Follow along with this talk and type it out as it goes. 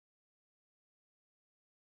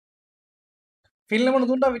FinLAB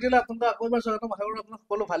নতুন এটা ভিডিঅ'লৈ আপোনালোকক আকৌ এবাৰ স্বাগতম। আশা কৰোঁ আপোনালোক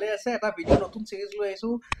সকলো ভালে আছে। এটা ভিডিঅ' নতুন সিৰিজ লৈ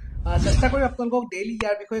আহিছোঁ। চেষ্টা কৰিম আপোনালোকক ডেইলি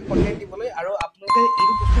ইয়াৰ বিষয়ে কণ্টেণ্ট দিবলৈ আৰু আপোনালোকে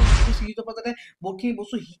এইটো সিৰিজৰ পৰা যাতে বহুতখিনি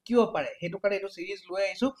বস্তু শিকিব পাৰে, সেইটো কাৰণে এইটো সিৰিজ লৈ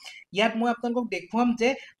আহিছোঁ। ইয়াত মই আপোনালোকক দেখুৱাম যে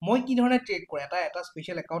মই কি ধৰণে ট্ৰেড কৰোঁ। এটা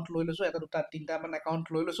স্পেচিয়েল একাউণ্ট লৈ লৈছোঁ, এটা দুটা তিনিটামান একাউণ্ট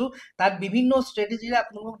লৈ লৈছোঁ। তাত বিভিন্ন ষ্ট্ৰেটেজিৰে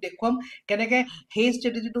আপোনালোকক দেখুৱাম কেনেকৈ সেই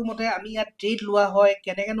ষ্ট্ৰেটেজিটোৰ মতে আমি ইয়াত ট্ৰেড লোৱা হয়,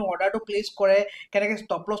 কেনেকৈনো অৰ্ডাৰটো প্লেচ কৰে, কেনেকৈ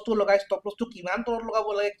ষ্টপ লছটো লগায়, ষ্টপ লছটো কিমান তলত লগাব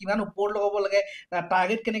লাগে, কিমান ওপৰত লগাব লাগে,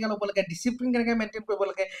 টাৰ্গেট কেনেকৈ ল'ব লাগে, ডিচিপ্লিন কেনেকৈ মেইনটেইন কৰিব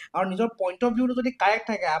লাগে, আৰু নিজৰ পইণ্ট অফ ভিউটো যদি কাৰেক্ট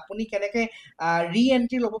থাকে আপুনি কেনেকৈ ৰি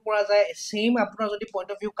এণ্ট্ৰি ল'ব পৰা যায়, ছেইম আপোনাৰ যদি পইণ্ট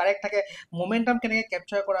অফ ভিউ কাৰেক্ট থাকে মোমেণ্টাম কেনেকৈ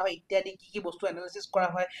কেপচাৰ কৰা হয় ইত্যাদি কি বস্তু এনালাইচিছ কৰা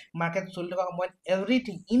হয় মাৰ্কেট চলি থকা সময়ত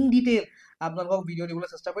এভৰিথিং ইন ডিটেইল আপোনালোকক ভিডিঅ' দিবলৈ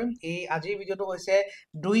চেষ্টা কৰিম। আজিৰ ভিডিঅ'টো হৈছে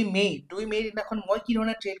 2 মে' দিনাখন মই কি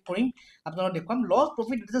ধৰণে ট্ৰেড কৰিম আপোনালোকক দেখুৱাম। লছ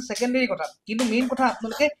প্ৰফিট ইজ ছেকেণ্ডেৰী কথা, কিন্তু মেইন কথা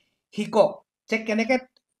আপোনালোকে শিকক যে কেনেকৈ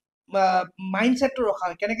মাইণ্ডছেটটো ৰখা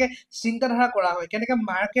হয়, কেনেকৈ চিন্তাধাৰা কৰা হয়, কেনেকৈ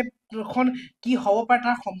মাৰ্কেটখন কি হ'ব পাৰে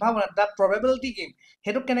তাৰ সম্ভাৱনা, দ্য প্ৰবেবিলিটি গেম,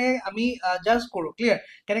 সেইটোক কেনেকৈ আমি জাজ কৰোঁ, ক্লিয়াৰ,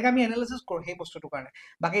 কেনেকৈ আমি এনালাইচিছ কৰোঁ সেই বস্তুটোৰ কাৰণে।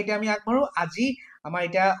 বাকী এতিয়া আমি আগবাঢ়োঁ। আজি আমাৰ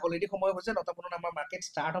এতিয়া অলৰেডি সময় হৈছে 9:15 আমাৰ মাৰ্কেট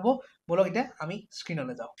ষ্টাৰ্ট হ'ব। বলক এতিয়া আমি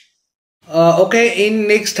স্ক্ৰীনলৈ যাওঁ। অ'কে, ইন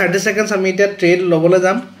নেক্সট 30 ছেকেণ্ডছ আমি এতিয়া ট্ৰেড ল'বলৈ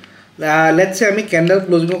যাম। লেটছ চে আমি কেণ্ডেল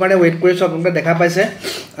ক্লজিঙৰ কাৰণে ৱেইট কৰিছোঁ। আপোনালোকে দেখা পাইছে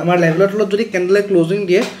আমাৰ লেভেলৰ তলত যদি কেণ্ডেলে ক্লজিং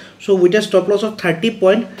দিয়ে, চ' with a stop loss of 30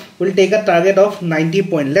 point will take a target of 90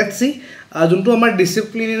 point. Let's C যোনটো আমাৰ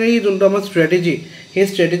ডিচিপ্লিনেৰী যোনটো আমাৰ ষ্ট্ৰেটেজি, সেই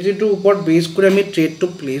ষ্ট্ৰেটেজিটোৰ ওপৰত বেছ কৰি আমি ট্ৰেডটো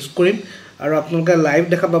প্লেচ কৰিম আৰু আপোনালোকে লাইভ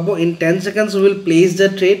দেখা পাব। In 10 seconds will place the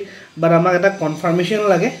trade, বাট আমাক এটা কনফাৰ্মেশ্যন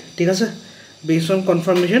লাগে, ঠিক আছে। বেছ অন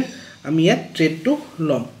কনফাৰ্মেশ্যন আমি ইয়াত ট্ৰেডটো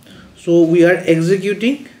ল'ম। চ' we are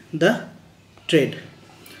executing the trade,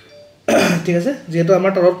 ঠিক আছে। যিহেতু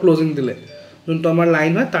আমাৰ তলত ক্লজিং দিলে, যোনটো আমাৰ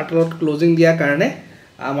লাইন হয় তাৰ তলত ক্লজিং দিয়াৰ কাৰণে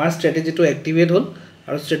আমাৰ ষ্ট্ৰেটেজিটো এক্টিভেট হ'ল,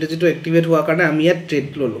 আৰু ষ্ট্ৰেটেজিটো এক্টিভেট হোৱাৰ কাৰণে আমি ইয়াত ট্ৰেড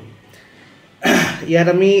ল'লোঁ। ইয়াত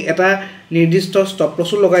আমি এটা নিৰ্দিষ্ট ষ্টপ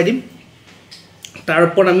লছো লগাই দিম, তাৰ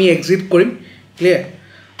ওপৰত আমি এক্সিট কৰিম, ক্লিয়াৰ।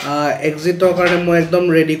 এক্সিটৰ কাৰণে মই একদম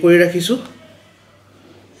ৰেডি কৰি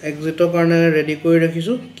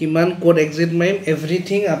ৰাখিছোঁ, কিমান ক'ত এক্সিট মাৰিম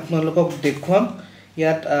এভৰিথিং আপোনালোকক দেখুৱাম।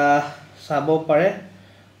 ইয়াত চাব পাৰে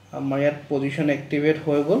আমাৰ ইয়াত পজিশ্যন এক্টিভেট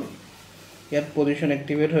হৈ গ'ল, পজিশ্যন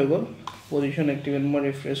এক্টিভেট মই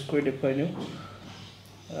ৰিফ্ৰেছ কৰি দেখুৱাই দিওঁ।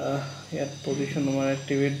 ইয়াত পজিশ্যন আমাৰ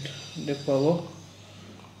এক্টিভেট দেখুৱাব।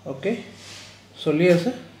 অ'কে, চলি আছে।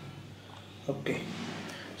 অ'কে,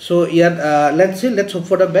 চ' ইয়াত let's hope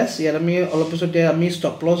for the best. ইয়াত আমি অলপ পিছতে আমি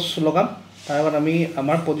ষ্টপ লছ লগাম, তাৰ আগত আমি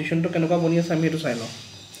আমাৰ পজিশ্যনটো কেনেকুৱা বনি আছে আমি সেইটো চাই লওঁ,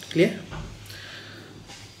 ক্লিয়াৰ।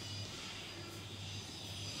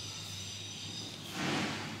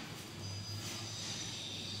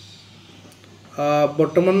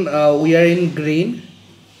 বৰ্তমান we are in green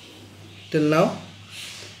till now.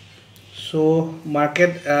 So'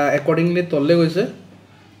 market accordingly তললৈ গৈছে,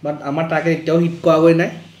 বাট আমাৰ টাৰ্গেট এতিয়াও হিট কৰাগৈ নাই,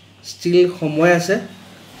 ষ্টিল সময় আছে।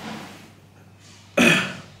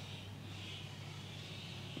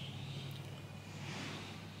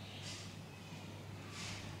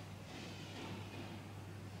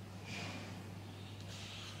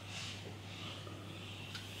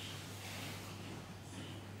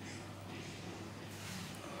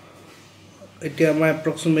 এতিয়া আমাৰ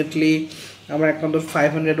এপ্ৰক্সিমেটলি আমাৰ একাউণ্টত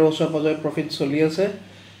 500ৰ ওচৰে পাঁজৰে প্ৰফিট চলি আছে।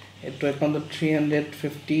 এইটো একাউণ্টত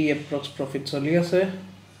 350 এপ্ৰক্স প্ৰফিট চলি আছে,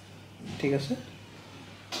 ঠিক আছে।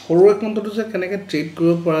 সৰু একাউণ্টতো যে কেনেকৈ ট্ৰেড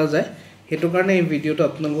কৰিব পৰা যায় সেইটো কাৰণে এই ভিডিঅ'টো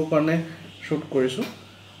আপোনালোকৰ কাৰণে শ্বুট কৰিছোঁ,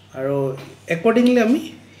 আৰু একৰ্ডিংলি আমি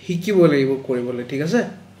শিকিব লাগিব কৰিবলৈ, ঠিক আছে।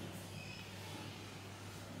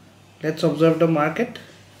 Let's observe the market,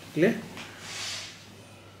 clear.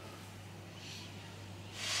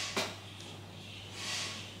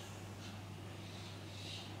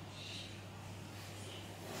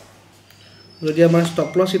 যদি আমাৰ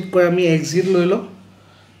ষ্টপ লছ হিট কৰে আমি এক্সিট লৈ লওঁ।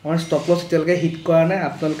 আমাৰ ষ্টপ লছ এতিয়ালৈকে হিট কৰা নাই,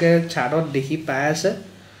 আপোনালোকে চাৰ্টত দেখি পাই আছে।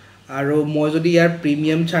 আৰু মই যদি ইয়াৰ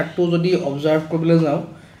প্ৰিমিয়াম চাৰ্টটো যদি অবজাৰ্ভ কৰিবলৈ যাওঁ,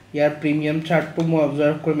 ইয়াৰ প্ৰিমিয়াম চাৰ্টটো মই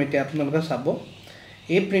অবজাৰ্ভ কৰিম। এতিয়া আপোনালোকে চাব,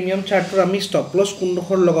 এই প্ৰিমিয়াম চাৰ্টটোত আমি ষ্টপ লছ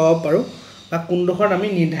কোনডোখৰত লগাব পাৰোঁ বা কোনডোখৰত আমি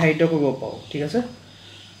নিৰ্ধাৰিত কৰিব পাৰোঁ, ঠিক আছে।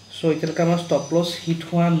 চ' এতিয়ালৈকে আমাৰ ষ্টপ লছ হিট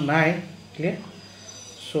হোৱা নাই, ক্লিয়াৰ।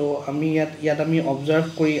 চ' আমি ইয়াত আমি অবজাৰ্ভ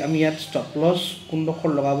কৰি আমি ইয়াত ষ্টপ লছ কোনডোখৰ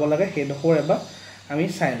লগাব লাগে সেইডোখৰ এবাৰ আমি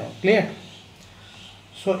চাই লওঁ, ক্লিয়াৰ।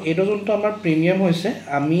 চ' এইটো যোনটো আমাৰ প্ৰিমিয়াম হৈছে,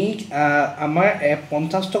 আমি আমাৰ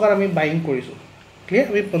 50 টকাত আমি বাইং কৰিছোঁ, ক্লিয়াৰ।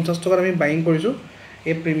 আমি 50 টকাত আমি বাইং কৰিছোঁ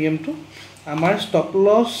এই প্ৰিমিয়ামটো। আমাৰ ষ্টপ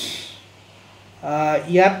লছ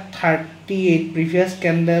ইয়াত 38, প্ৰিভিয়াছ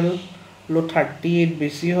কেণ্ডেল 38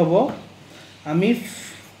 বেছি হ'ব। আমি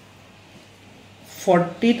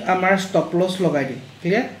 40ত আমাৰ ষ্টপ লছ লগাই দিম,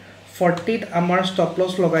 ক্লিয়াৰ। 40ত আমাৰ ষ্টপ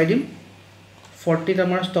লছ লগাই দিম,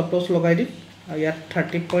 ইয়াত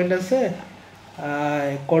 30 পইণ্ট আছে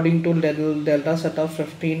according to delta setup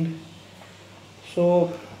 15 so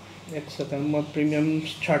এক সেকেন্ড মই প্ৰিমিয়াম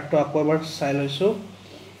চাৰ্টটো আকৌ এবাৰ চাই লৈছো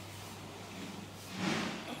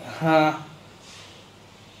হা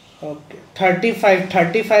okay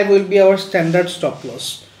 35 will be our standard stop loss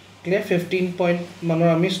clear 15 point মানৰ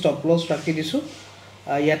আমি stop loss ৰাখি দিছো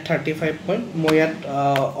ইয়াত 35 point মই ইয়াত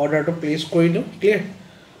অৰ্ডাৰটো প্লেস কৰি দিও clear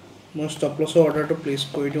মই stop loss অৰ্ডাৰটো প্লেস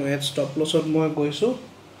কৰি দিও ইয়াত stop lossত মই গৈছো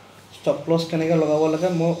stop loss কেনেকৈ লগাব লাগে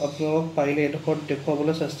মই আপোনালোকক পাৰিলে এডোখৰ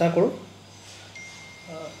দেখুৱাবলৈ চেষ্টা কৰো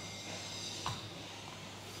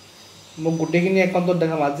মই গুটেখিনি একাউণ্টত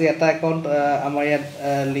দেখাম আজি এটা একাউণ্ট আমাৰ ইয়াত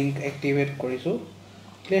লিংক এক্টিভেট কৰিছো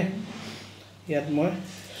ক্লিয়াৰ ইয়াত মই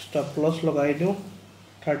stop loss লগাই দিও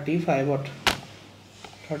 35ত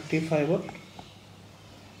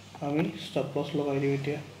আমি stop loss লগাই দিও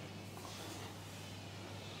এতিয়া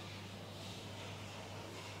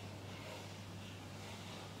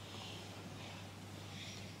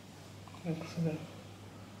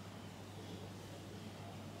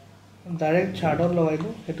ডাইৰেক্ট চাৰ্টত লগাই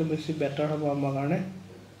দিও এটো বেছি বেটাৰ হ'ব আমাৰ কাৰণে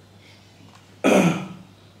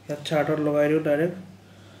ইয়াত চাৰ্টত লগাই দিও ডাইৰেক্ট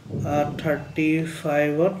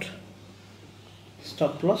 35ত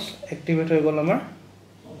stop loss activate হৈ গল আমাৰ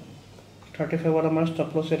 35ত আমাৰ stop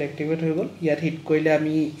loss activate হৈ গল ইয়াত হিট কৰিলে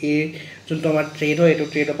আমি এই যোনটো আমাৰ ট্ৰেড হয় এটো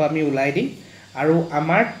ট্ৰেডৰ পৰা আমি উলাই দিম আৰু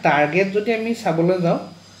আমাৰ টাৰ্গেট যদি আমি চাবলৈ যাও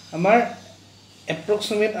আমাৰ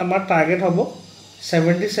approximate আমাৰ টাৰ্গেট হ'ব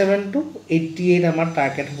 77 to 88 আমাৰ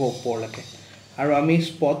টাৰ্গেট হ'ব ওপৰলৈকে আৰু আমি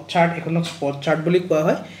স্পট চাৰ্ট এখনক স্পট চাৰ্ট বুলি কোৱা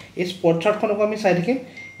হয় এই স্পট চাৰ্টখনক আমি চাই দেখিম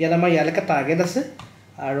ইয়াত আমাৰ ইয়ালৈকে টাৰ্গেট আছে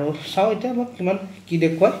আৰু চাও এতিয়া মই কিমান কি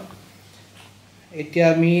দেখুৱাই এতিয়া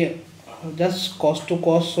আমি জাস্ট কষ্ট টু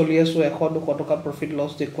কষ্ট চলি আছো 100-200 টকা প্ৰফিট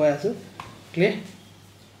লস দেখুৱাই আছে clear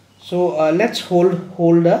so let's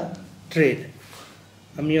hold da trade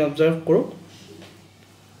আমি অবজাৰ্ভ কৰো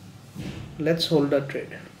let's hold the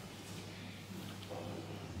trade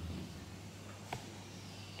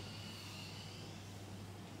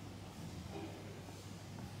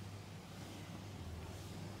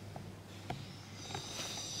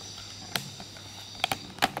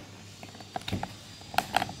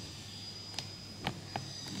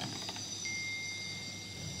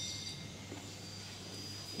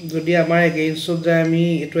যদি আমাৰ এগেইনষ্টত যায় আমি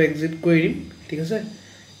এটো এক্সিট কৰি দিম ঠিক আছে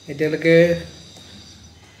এতিয়ালৈকে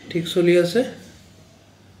ঠিক চলি আছে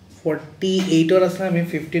 48 ৰ আছে আমি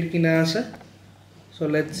 50 কিনা আছে সো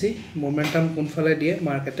লেটস সি মোমেন্টাম কোনফালে দিয়ে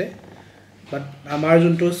মাৰ্কেটে বাট আমাৰ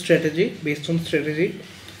যোনটো স্ট্ৰেটেজি বেসড অন স্ট্ৰেটেজি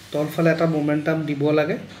তলফালে এটা মোমেন্টাম দিব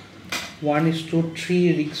লাগে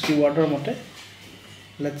 1:3 ৰিস্ক ৰিৱাৰ্ডৰ মতে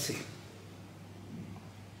লেটস সি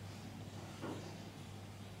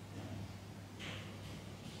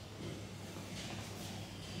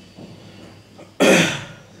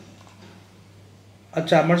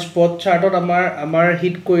আচ্ছা আমাৰ স্পট চাৰ্টত আমাৰ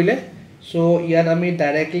হিট কৰিলে সো ইয়াত আমি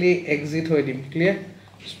ডাইৰেক্টলি এক্সিট হৈ দিম ক্লিয়াৰ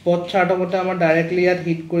স্পট চাৰ্টৰ মতে আমাৰ ডাইৰেক্টলি ইয়াত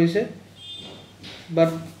হিট কৰিছে বাট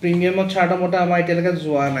প্ৰিমিয়ামৰ চাৰ্টৰ মতে আমাৰ এতিয়ালৈকে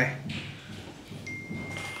যোৱা নাই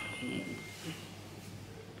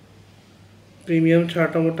প্ৰিমিয়াম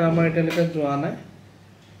চাৰ্টৰ মতে আমাৰ এতিয়ালৈকে যোৱা নাই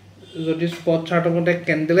যদি স্পট চাৰ্টৰ মতে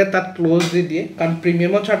ক্যান্ডেলে তাত ক্লোজ দি দিয়ে কাৰণ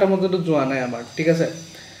প্ৰিমিয়ামৰ চাৰ্টৰ মতেতো যোৱা নাই আমাৰ ঠিক আছে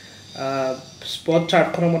স্পট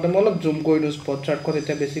চাৰ্টখনৰ মতে মই অলপ জুম কৰি দিও স্পট চাৰ্টখন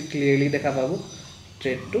এতিয়া বেছি ক্লিয়াৰলি দেখা পাব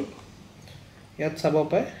ট্ৰেডটো ইয়াত চাব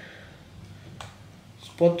পায়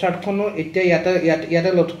স্পট চাৰ্টখনো এতিয়া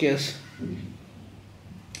ইয়াতে লটকি আছে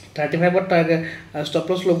 35 ত টাৰ্গেট ষ্টপ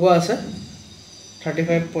লস লগোৱা আছে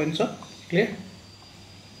 35 পইণ্টছ ক্লিয়াৰ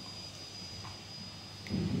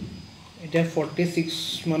এতিয়া 46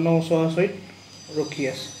 মানৰ ওচৰত ৰখি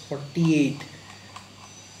আছে 48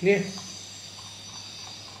 ক্লিয়াৰ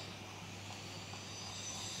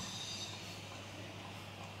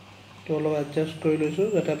তো অলপ এডজাস্ট কৰি লৈছো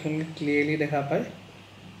যাতে আপুনি ক্লিয়াৰলি দেখা পায়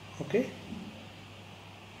ওকে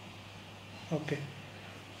ওকে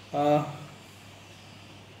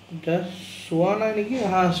just সোৱা নাই নেকি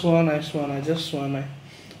হা সোৱা নাই just সোৱা নাই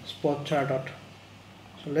স্পট চাৰ্টত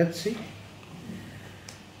so let's see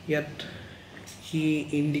ইয়াত কি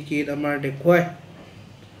ইন্ডিকেট আমাৰ দেখুৱায়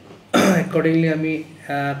accordingly আমি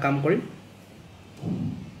কাম কৰিম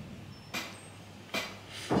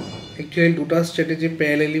actually দুটা strategy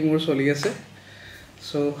parallelly মোৰ চলি আছে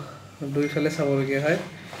so দুইফালে চাবলগীয়া হয়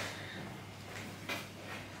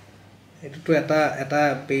এটো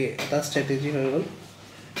এটা strategy হৈ গল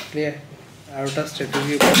ক্লিয়াৰ আৰু এটা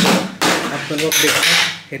strategy আপোনালোক দেখক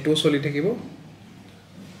হেতু চলি থাকিব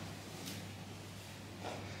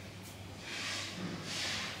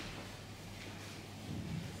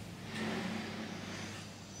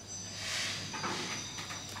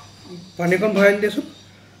পানীখন ভৰাই দিছো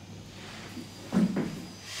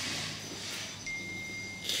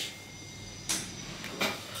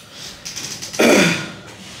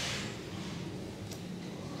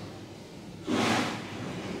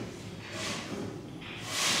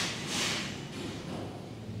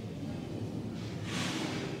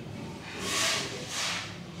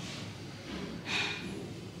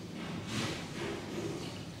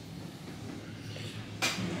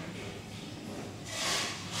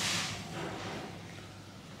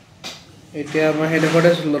এতিয়া আমাৰ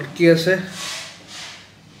হেডেকতে লটকি আছে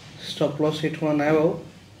ষ্টপ লছ হিট হোৱা নাই বাৰু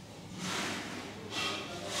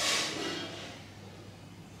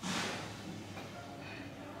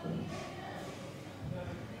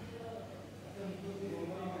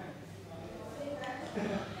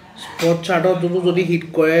স্পট চাৰ্টত যদি হিট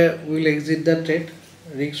কৰে will exit the trade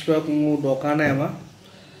risk লোৱা কোনো দৰকাৰ নাই আমাৰ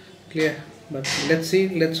clear but let's C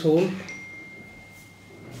let's hold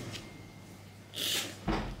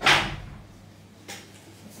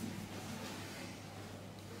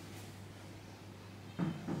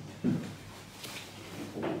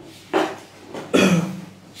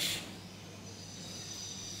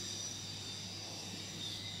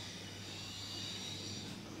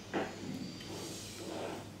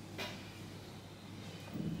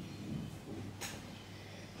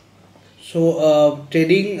So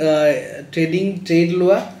trading trade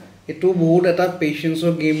loa etu bahut eta patience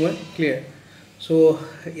or game hoy clear so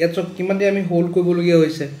yat so kiman de ami hold koibo logia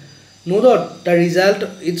hoise no doubt the result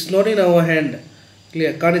it's not in our hand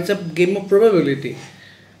clear because it's a game of probability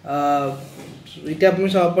eta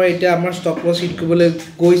apni sa par eta amar stop loss hit kobole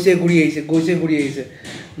goise guri aise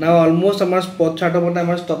now almost amar spot chart obota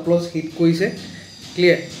amar stop loss hit koise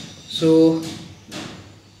clear so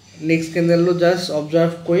next candle lo just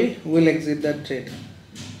observe koi will exit that trade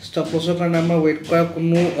stop loss karone amar wait kora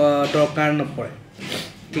kono dorkar na pore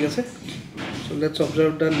thik ase so let's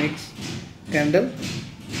observe the next candle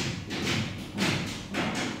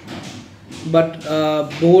but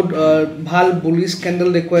board bhal bullish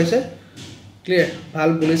candle dekhoise clear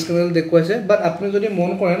bhal bullish candle dekhoise but apni jodi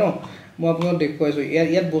mon kore no mo apnok dekhoisu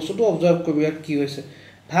yat bostu to observe kobi yat ki hoise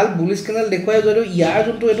ভাল bullish candle দেখুৱাই যদি ইয়াৰ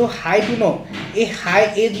যোনটো এটো হাই two ন এই হাই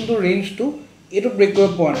এ যোনটো range two এটো brake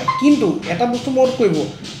কৰিব পৰা নাই কিন্তু এটা বস্তু মত কৰিব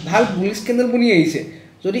ভাল বুলিশ ক্যান্ডেল বনি আহিছে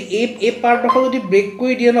যদি এই পাৰ্টটো যদি ব্ৰেক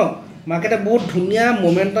কৰি দিয়ে ন মাৰ্কেটে বহুত ধুনিয়া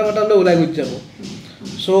মোমেন্টাম এটা লৈ ওলাই গৈ যাব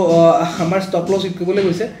সো আমাৰ ষ্টপ লছ হিট কৰিবলৈ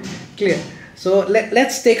গৈছে clear so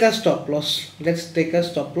let's take a stop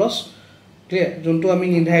loss clear যোনটো আমি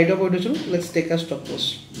নিৰ্ধাৰিত কৰি দিছো let's take a stop loss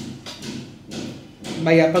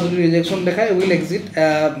by apa jodi rejection dekhay will exit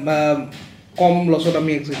kom lossot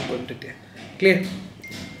ami exit korim tetia clear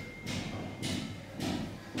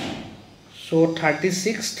so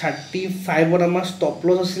 36 35 or amar stop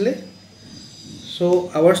loss asile so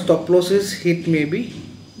our stop loss is hit maybe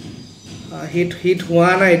hit hua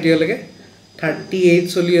na etia lage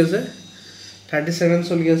 38 choli ase 37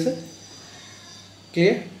 choli ase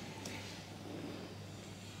clear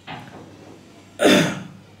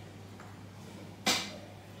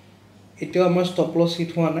এতিয়া আমাৰ stop loss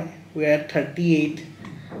hit হোৱা নাই we are at 38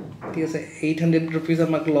 ঠিক আছে 800 rupees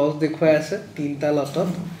আমাক loss দেখুৱাই আছে তিনটা লটত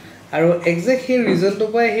আৰু এক্সাক্ট হে ৰিজনটো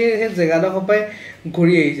পাই হে জেগাটা হপাই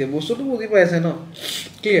ঘূৰি আহিছে বস্তুটো বুজি পাইছে ন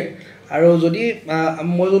ক্লিয়াৰ আৰু যদি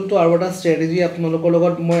মই যোনটো আৰু এটা ষ্ট্ৰেটেজি আপোনালোকৰ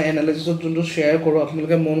লগত মই এনালাইসিছত যোনটো শেয়াৰ কৰো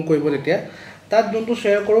আপোনালোকে মন কৰিব তেতিয়া তাত যোনটো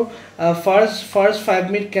শেয়াৰ কৰো ফাৰ্স্ট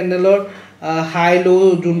 5 মিনিট ক্যান্ডেলৰ হাই লো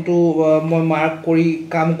যোনটো মই মাৰ্ক কৰি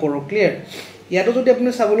কাম কৰো ক্লিয়াৰ ইয়াতো যদি আপুনি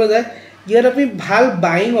চাবলৈ যায় ইয়াত আপনি ভাল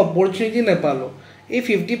বাইং অপৰচুনিটি নেপালো এই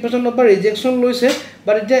 50% অফ ৰিজেকশন লৈছে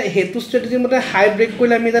বাট এটা হেতু ষ্ট্ৰেটেজি মতে হাই ব্ৰেক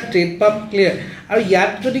কৰিলে আমি এটা ট্ৰেড পাম ক্লিয়াৰ আৰু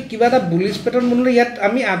ইয়াত যদি কিবা এটা বুলিশ প্যাটাৰ্ন বনলে ইয়াত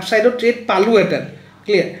আমি আপসাইডৰ ট্ৰেড পালো এটা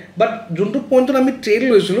ক্লিয়াৰ বাট যোনটো পইণ্টত আমি ট্ৰেড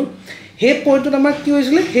লৈছিলো হে পইণ্টত আমাৰ কি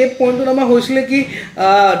হৈছিল হে পইণ্টত আমাৰ হৈছিল কি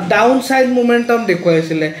ডাউন সাইড মোমেন্টাম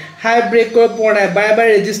দেখুৱাইছিল হাই ব্ৰেক কৰি পৰাই বাই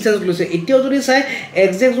ৰেজিস্ট্যান্স লৈছে এতিয়াও যদি চাই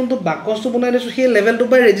এক্সাক্ট যোনটো বাকসটো বনাই দিছো সেই লেভেলটো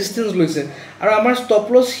বাই ৰেজিস্ট্যান্স লৈছে আৰু আমাৰ ষ্টপ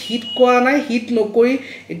লছ হিট কৰা নাই হিট নকৰি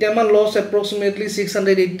এতিয়া আমাৰ লছ এপ্ৰক্সিমেটলি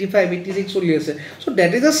 685 86 চলি আছে so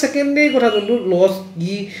that is a secondary কথা যোনটো লছ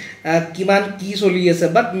কিমান কি চলি আছে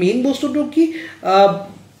বাট মেইন বস্তুটো কি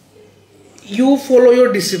you follow your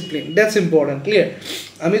discipline that's important clear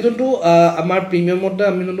আমি যোনটো আমাৰ প্ৰিমিয়ামত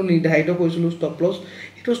আমি যোনটো নিৰ্ধাৰিত কৰিছিলো ষ্টপ লছ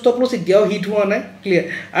এটো ষ্টপ লছ এতিয়াও হিট হোৱা নাই ক্লিয়াৰ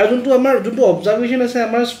আৰু যোনটো আমাৰ যোনটো অবজাৰভেশন আছে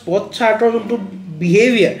আমাৰ স্পট চাৰ্টৰ যোনটো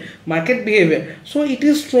behavior market behavior so it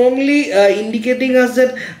is strongly indicating us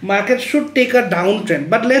that market should take a downtrend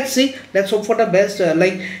but let's hope for the best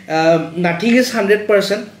nothing is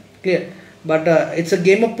 100% clear but it's a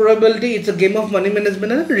game of probability it's a game of money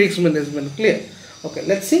management and risk management clear okay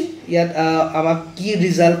let's see yet our key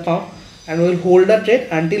result found and we will hold the trade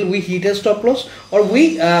until we hit a stop loss or we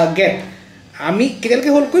get আমি কেলকে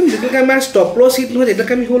hold কৰিম যেতিয়ালৈকে আমাৰ stop loss hit নহয়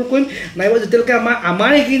যেতিয়ালৈকে আমি hold কৰিম নাইবা যেতিয়ালৈকে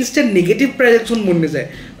আমাৰ এগেইনষ্টে নেগেটিভ প্ৰাইজেকশ্যন বনি যায়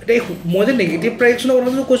এটা মই যে নেগেটিভ প্ৰাইজেকশ্যনৰ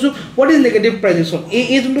কথা কৈছো হোৱাট ইজ নেগেটিভ প্ৰাইজেকশ্যন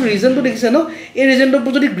এই যোনটো ৰিজনটো দেখিছে ন এই ৰিজনটো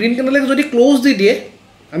যদি গ্ৰীণ কেণ্ডেলে যদি ক্লোজ দি দিয়ে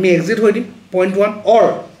আমি এক্সিট হৈ দিম পইণ্ট 1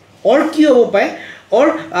 অৰ কি হ'ব পায় অৰ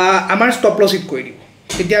আমাৰ ষ্টপ লছ হিট কৰি দিম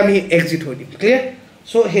তেতিয়া আমি এক্সিট হৈ দিম ক্লিয়াৰ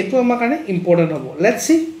সো হেতু আমাৰ কাৰণে ইম্পৰ্টেন্ট হ'ব let's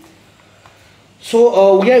see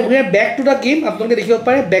So we are back to the game. আপোনালোকে দেখিব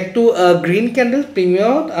পাৰে back to green candle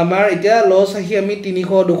premium আমাৰ এতিয়া লছ আহি আমি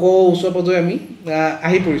 300 200 ওচৰ পৰ্যন্ত আমি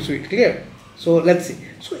আহি পৰিছো clear so let's see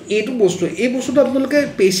so এইটো বস্তু এই বস্তুটো আপোনালোকে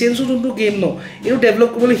পেশেন্স যোনটো গেম ন এটো ডেভেলপ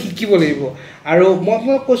কৰিবলৈ শিকিব লাগিব আৰু মই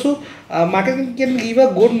আপোনাক কৈছো market can give a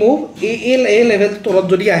good move A level তলত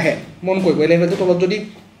যদি আহে মন কৰিব এই লেভেল তলত যদি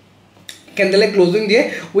candle closing দিয়ে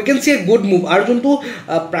we can see a good move আৰু যোনটো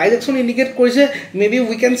price action indicate কৰিছে maybe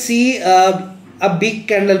we can see a big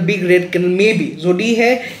candle big red candle maybe jodi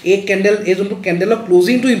hai a candle e jonto candle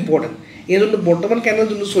closing to important e jonto bortoman candle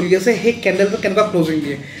jonto choli ase he candle to kenka closing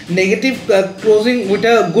diye negative closing with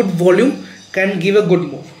a good volume can give a good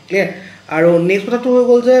move clear aro next kotha to hoy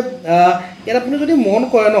gol je yar apni jodi mon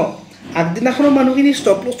kore no agdina khono manukhini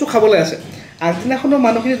stop loss to khabole ase agdina khono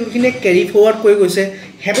manukhini durkhine carry forward koi goise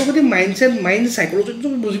heto jodi mindset mind psychology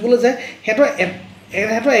to bujibole jay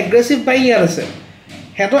heto aggressive buy yar ase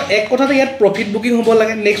হেটো এক কথাতে ইয়াত profit booking হ'ব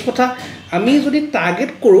লাগে next কথা আমি যদি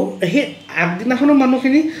target কৰো হে আগদিনাখনৰ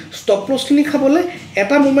মানুহখিনি ষ্টপ লছখিনি খাবলৈ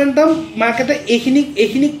এটা মোমেন্টাম মাৰ্কেটে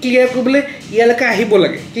এইখিনি ক্লিয়াৰ কৰিবলৈ ইয়ালৈকে আহিব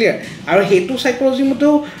লাগে ক্লিয়াৰ আৰু হেতু psychology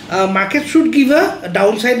মতেও market should give a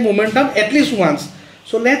down side momentum at list once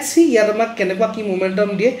so let's see ইয়াত আমাক কেনেকুৱা কি মোমেন্টাম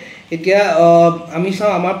দিয়ে এতিয়া আমি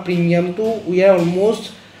চাও আমাৰ প্ৰিমিয়ামটো উই আৰ অলমোষ্ট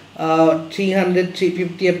 300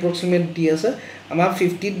 350 approximate দি আছে আমাৰ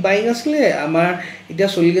 50 বাইং আসলে আমাৰ এটা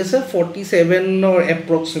চলি আছে 47 or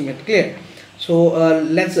approximate clear so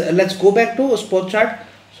let's go back to spot chart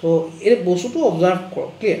so এই বস্তুটো অবজার্ভ কৰ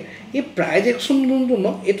clear এই প্ৰাইস অ্যাকশন যোনটো ন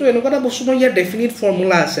এটো এনেকুৱা বস্তু ন ইয়াৰ ডেফিনিট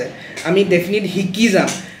ফৰ্মুলা আছে আমি ডেফিনিট হিকি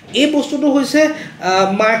যাম এই বস্তুটো হৈছে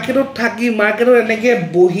মাৰ্কেটত থাকি মাৰ্কেটত এনেকে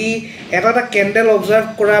বহি এটা ক্যান্ডেল অবজাৰ্ভ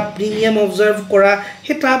কৰা প্ৰিমিয়াম অবজাৰ্ভ কৰা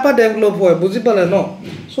হে তাপা ডেভেলপ হয় বুজি পালে ন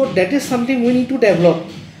so that is something we need to develop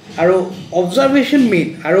আৰু অবজাৰভেশন মেইন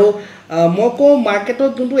আৰু মকো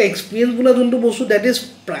মাৰ্কেটত যোনটো এক্সপেৰিয়েন্স বুলা যোনটো বস্তু that is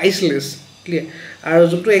priceless clear আৰু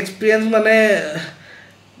যোনটো এক্সপেৰিয়েন্স মানে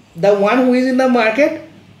the one who is in the market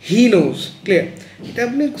he knows clear এটা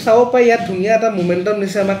আপনি চাও পাই ইয়াত ধুনিয়া এটা মোমেন্টাম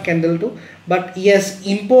নিছে আমাৰ ক্যান্ডেলটো but yes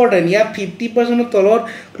important yeah 50% তলত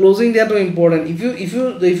closing দিয়াটো important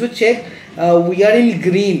if you check we are in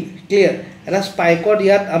green clear এটা স্পাইকত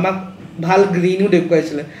ইয়াত আমাক ভাল গ্ৰীনও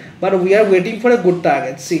দেখুৱাইছিলে but we are waiting for a good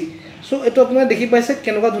target see so এটো আপোনাক দেখি পাইছে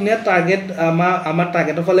কেনেকুৱা ধুনিয়া টাৰ্গেট আমাৰ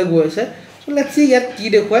টাৰ্গেটৰ ফালে গৈ আছে so let's see ইয়াত কি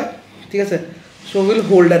দেখুৱায় ঠিক আছে so we'll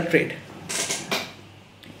hold that trade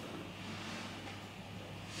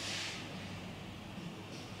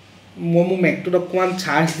momo মেকটো অকমান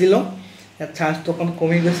চাৰ্জ দিলো ইয়াত চাৰ্জটো অকমান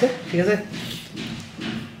কমি গৈছে ঠিক আছে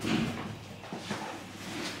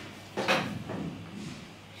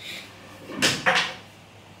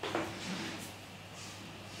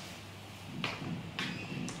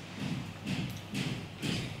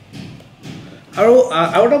আৰু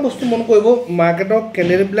এটা বস্তু মন কৰিব মাৰ্কেটৰ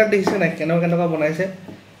ক্যান্ডেল বিলাক দেখিছে না কেনেকুৱা বনাইছে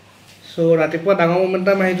সো ৰাতিপুৱা ডাঙৰ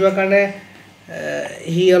মোমেন্টাম আহি যোৱাৰ কাৰণে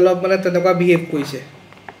হি অলপ মানে তেনেকুৱা বিহেভ কৰিছে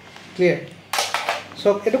ক্লিয়াৰ সো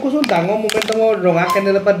এটো কোন ডাঙৰ মোমেন্টামৰ ৰঙা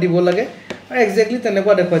ক্যান্ডেল পাত দিব লাগে আৰু এক্স্যাক্টলি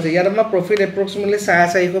তেনেকুৱা দেখুৱাইছে ইয়াত আমাৰ প্ৰফিট এপ্ৰক্সিমেটলি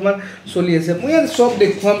 4.5 মান চলি আছে মই ইয়াত সব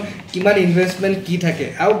দেখুৱাম কিমান ইনভেষ্টমেন্ট কি থাকে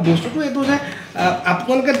আৰু বস্তুটো এটো যে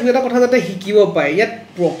আপোনালোকে দুটা কথা যাতে শিকিব পায় ইয়াত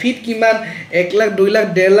প্ৰফিট কিমান 1 লাখ 2 লাখ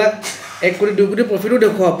 1.5 লাখ 1 কোটি 2 কোটি প্ৰফিটও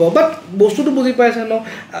দেখুৱাব বাট বস্তুটো বুজি পাইছে ন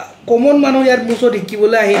কমন মানুহ ইয়াত মুছত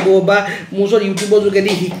শিকিবলৈ আহিব বা মুছত ইউটিউবৰ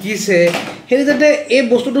যোগেদি শিকিছে হেৰি যাতে এই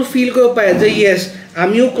বস্তুটো ফিল কৰিব পায় যে ইয়েস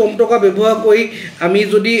আমিও কম টকা ব্যৱহাৰ কৰি আমি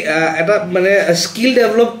যদি এটা মানে স্কিল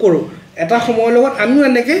ডেভেলপ কৰো এটা সময়ৰ লগত আমিও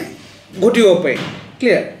এনেকে ঘটিব পাই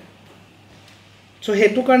ক্লিয়াৰ সো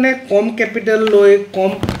হেতু কাৰণে কম ক্যাপিটাল লৈ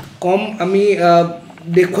কম আমি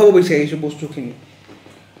দেখুৱাব বিচাৰিছো বস্তুখিনি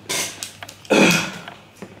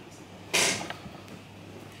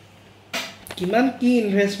কিমান কি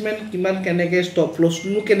ইনভেষ্টমেন্ট কিমান কেনেকে স্টপ লছ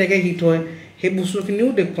নো কেনেকে হিট হয় হে বস্তুখিনিও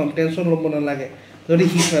দেখুৱাম টেনচন ল'ব নালাগে যদি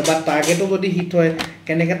হিট হয় বা টাৰ্গেটও যদি হিট হয়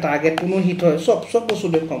কেনেকে টাৰ্গেট কোনো হিট হয় সব বস্তু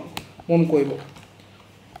দেখুৱাম মন কৰিব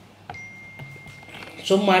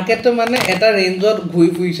সো মাৰ্কেট মানে এটা ৰেঞ্জত ঘুই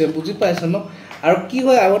ফুইছে বুজি পাইছে ন আৰু কি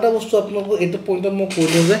হয় আৰু এটা বস্তু আপোনালোক এটো পইণ্টত মই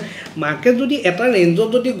কৈলো যে মাৰ্কেট যদি এটা ৰেঞ্জত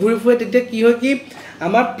যদি ঘুৰি ফুৰে তেতিয়া কি হয় কি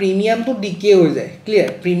আমাৰ প্ৰিমিয়ামটো ডিকে হৈ যায় ক্লিয়াৰ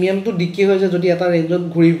প্ৰিমিয়ামটো ডিকে হৈ যায় যদি এটা ৰেঞ্জত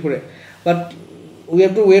ঘুৰি ফুৰে but we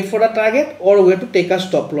have to wait for the target or we have to take a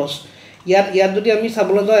stop loss ইয়াত যদি আমি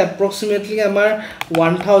চাবলৈ যাও approximately আমাৰ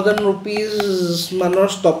 1000 rupees মানৰ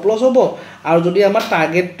stop loss হ'ব আৰু যদি আমাৰ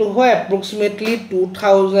টাৰ্গেটটো হয় approximately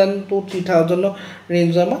 2000 to 3000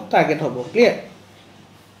 ৰেঞ্জ আমাৰ টাৰ্গেট হ'ব clear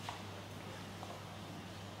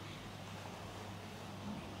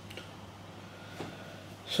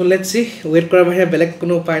so let's see wait কৰা বাহিৰে বেলেগ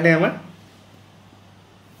কোনো উপায় নাই আমাৰ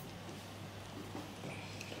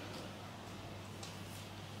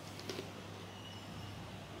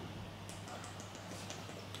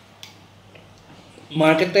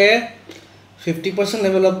মাৰ্কেটে 50%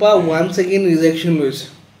 লেভেলৰ পৰা ওৱান্স এগেইন ৰিজেকশ্যন লৈছে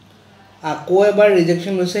আকৌ এবাৰ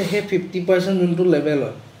ৰিজেকশ্যন লৈছে সেই 50% যোনটো লেভেল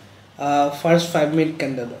হয় ফাৰ্ষ্ট 5 মিনিট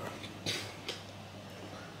কেণ্ডেলৰ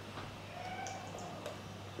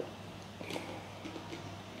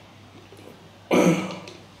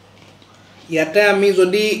ইয়াতে আমি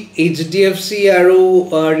যদি HDFC আৰু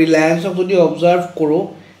ৰিলায়েন্সক যদি অবজাৰ্ভ কৰোঁ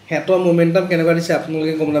হেতৰ মোমেন্টাম কেনেকুৱা দিছে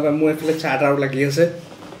আপোনালোকে গম নাপায় মোৰ এফালে চাৰ্ট আৰু লাগি আছে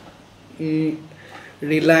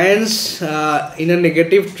Reliance in a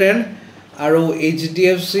negative trend আৰু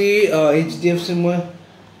HDFC মই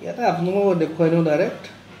ইয়াতে আপোনালোকক দেখুৱাই দিওঁ ডাইৰেক্ট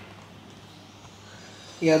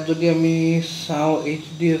ইয়াত যদি আমি চাওঁ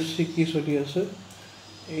HDFC কি চলি আছে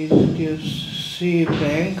HDFC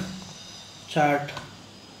বেংক চাৰ্ট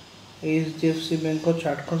HDFC বেংকৰ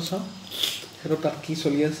চাৰ্টখন চাওঁ হেটো তাত কি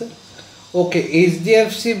চলি আছে okay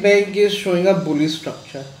HDFC bank is showing a bullish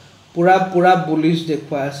structure pura bullish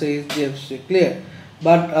dekha ase HDFC clear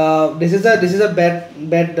but this is a bad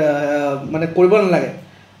mane koribo na lage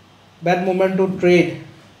bad moment to trade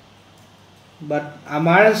but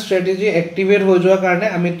amar strategy activate ho joa karone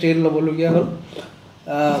ami trade lobo logia hol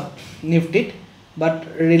nifty but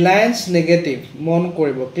reliance negative mon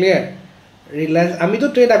koribo clear Reliance আমি তো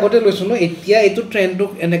trade আগতে লৈছো ন এতিয়া এটো trend two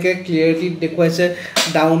এনেকে ক্লিয়াৰিটি দেখুৱাইছে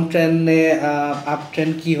down trend নে up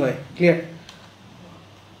trend কি হয় ক্লিয়াৰ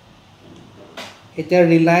এতিয়া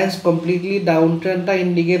ৰিলায়েন্স কমপ্লিটলি ডাউন ট্ৰেন্ডটা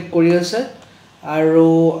ইন্ডিকেট কৰি আছে আৰু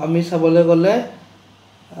আমি চাবলৈ গলে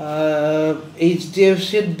HDFC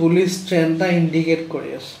বুলিশ ট্ৰেন্ডটা ইন্ডিকেট কৰি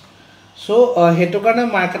আছে সো হেতু কাৰণে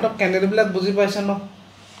মাৰ্কেটত ক্যান্ডেল বিলাক বুজি পাইছে ন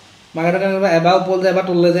মাৰ্কেটত এবাৰ ওপৰ যায় এবাৰ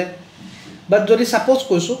তললৈ যায় But যদি সাপোজ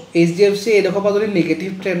কৈছো HDFC এডখৰ পৰা যদি নেগেটিভ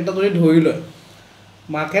ট্ৰেন্ডটা যদি ধৰি লয়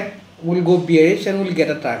market will go bearish and will get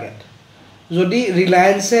a target যদি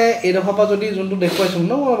ৰিলায়েন্স এডখৰ পৰা যদি যোনটো দেখুৱাইছো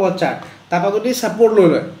ন বহুত চাৰ্ট তাৰপা যদি সাপোৰ্ট লৈ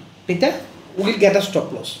লয় তেতিয়া will get a stop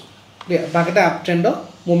loss মাৰ্কেটে up ট্ৰেন্ডৰ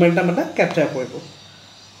momentum এটা ক্যাপচাৰ কৰিব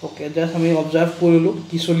ওকে জাস্ট আমি অবজাৰ্ভ কৰিলো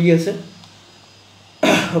কি চলি আছে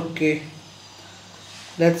ওকে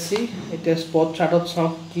লেটস সি এটা স্পট চাৰ্টত চাও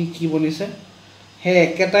কি বনিছে হে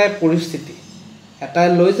একেটাই পৰিস্থিতি এটা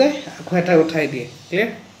লৈ যায় আকৌ এটা উঠাই দিয়ে ক্লিয়াৰ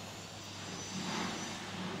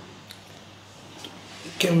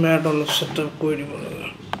কেমেৰাটো অলপ সেটআপ কৰি দিব লাগে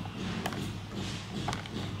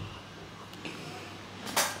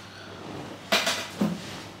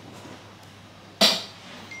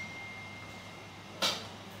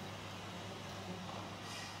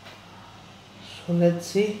so let's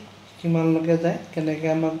see কিমান লগে যায় কেনেকৈ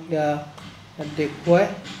আমাক দেখুৱায়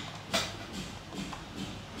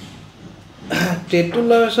ট্ৰেড টু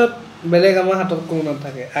লছত বেলেগ আমাৰ হাতত কোনো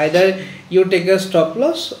নাথাকে আইদাৰ U take a stop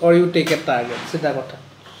loss or U take a target সিধা কথা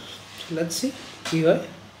লেটস সি কি হয়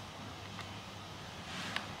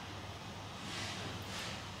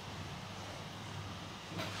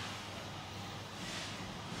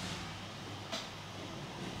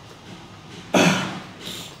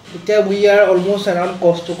এতিয়া উই আৰ অলমোষ্ট এৰাউণ্ড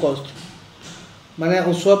কষ্ট টু কষ্ট মানে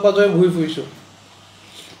ওচৰ পাজৰে ঘূৰি ফুৰিছো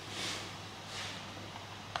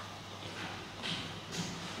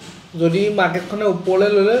যদি মাৰ্কেটখনে উপৰলৈ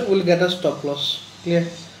ললে will get a stop loss clear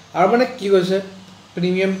আৰু মানে কি কৈছে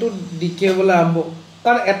প্ৰিমিয়ামটো ডিকে হ'বলৈ আৰম্ভ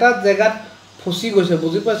কাৰণ এটা জেগাত ফসি গৈছে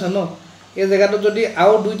বুজি পাইছা ন এই জেগাটো যদি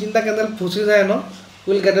আৰু দুই তিনটা কেণ্ডেল ফসি যায় ন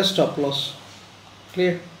will get a stop loss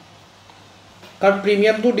clear কাৰণ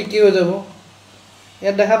প্ৰিমিয়ামটো ডিকে হৈ যাব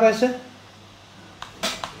ইয়াত দেখা পাইছে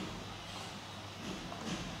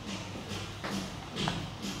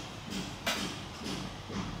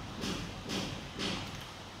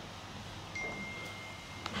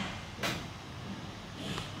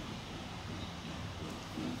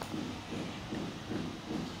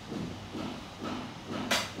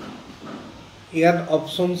ইয়াত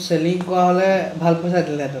অপশন সেলিং কৰা হলে ভাল পইচা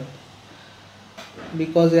দিলেহেঁতেন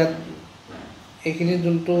বিকজ ইয়াত এইখিনি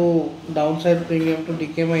যোনটো ডাউন সাইড প্ৰিমিয়ামটো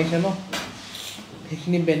ডিকে মাৰিছে ন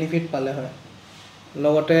সেইখিনি বেনিফিট পালে হয়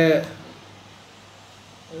লগতে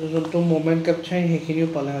যোনটো মোমেন্ট ক্যাপচাৰিং সেইখিনিও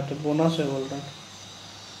পালে হয় বোনাস হৈ গ'ল তাত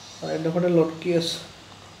আৰু এডখৰতে লটকি আছে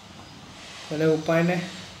মানে উপায় নাই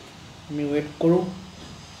আমি ৱেট কৰোঁ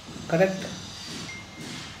কাৰেক্ট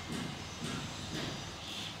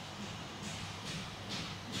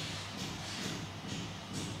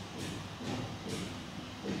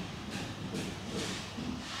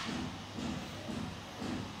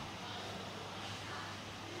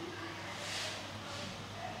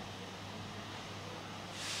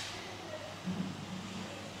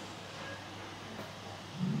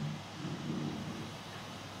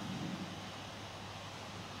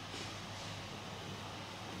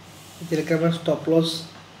যেটাকে আমৰা স্টপ লস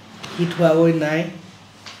হিট হওয়া নাই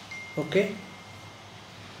ওকে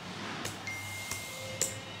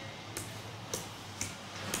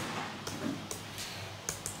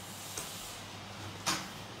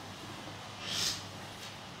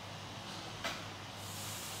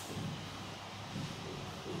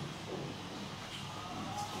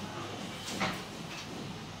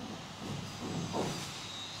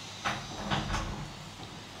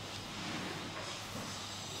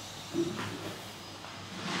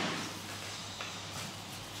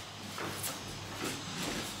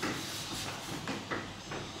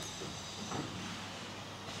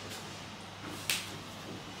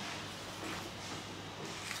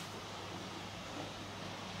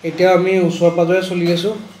এতিয়া আমি ওচৰ পাজৰে চলি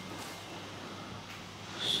আছো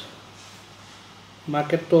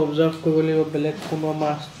মাৰ্কেটটো অবজাৰ্ভ কৰিব লাগিব বেলেগ কোনো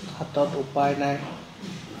আমাৰ হাতত উপায় নাই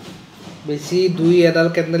বেছি দুই এডাল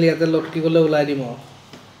কেণ্ডেল ইয়াতে লটকি গলে ওলাই দিম আৰু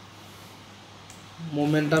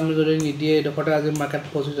মোমেন্টাম যদি নিদিয়ে এডখৰতে আজি মাৰ্কেট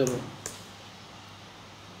ফচি যাব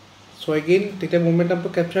সো এগেইন তেতিয়া মোমেন্টামটো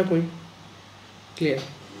ক্যাপচাৰ কৰিম ক্লিয়াৰ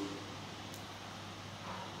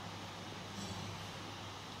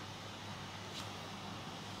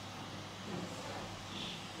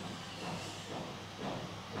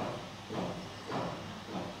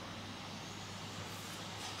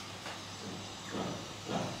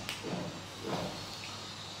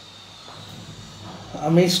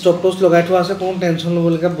আমি স্টপ লস লগাই থোৱা আছে কোনো টেনচন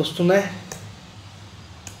লবলগীয়া বস্তু নাই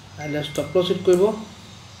আইলে স্টপ লস হিট কৰিব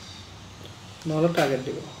নহলে টাৰ্গেট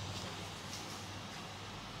দিব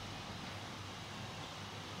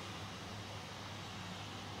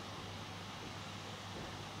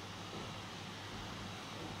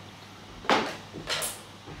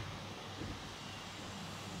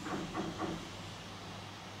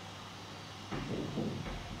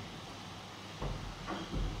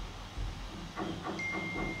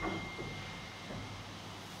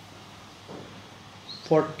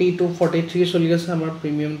 40 to 43 চলি আছে আমাৰ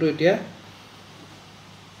প্ৰিমিয়ামটো এতিয়া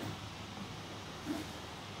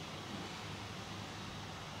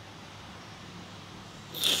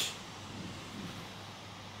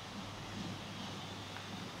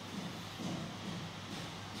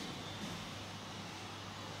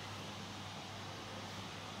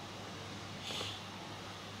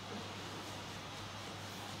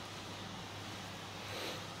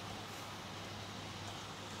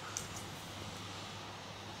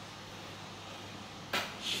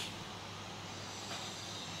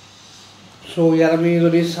So ইয়াৰ আমি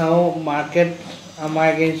যদি চাও মাৰ্কেট আমাৰ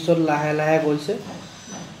এগেইনষ্টত লাহে লাহে গৈছে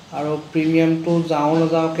আৰু প্ৰিমিয়ামটো যাও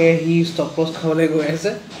নযাওকে হি ষ্টপ লস খাবলৈ গৈ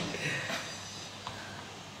আছে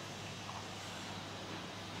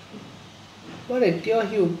বাট এতিয়া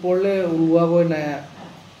হি ওপৰলে উলুৱা গৈ নাই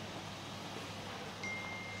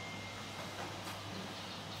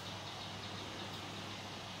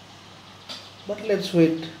but let's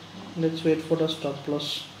wait for the stop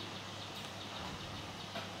loss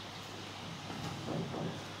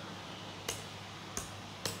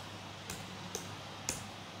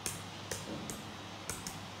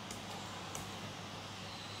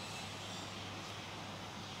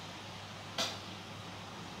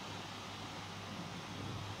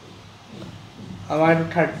আমাৰ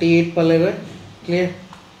 38 পালে গৈ ক্লিয়াৰ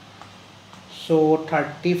সো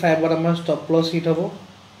 35 ত আমাৰ ষ্টপ লস হিট হ'ব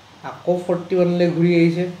আকৌ 41 লে ঘূৰি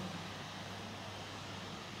আহিছে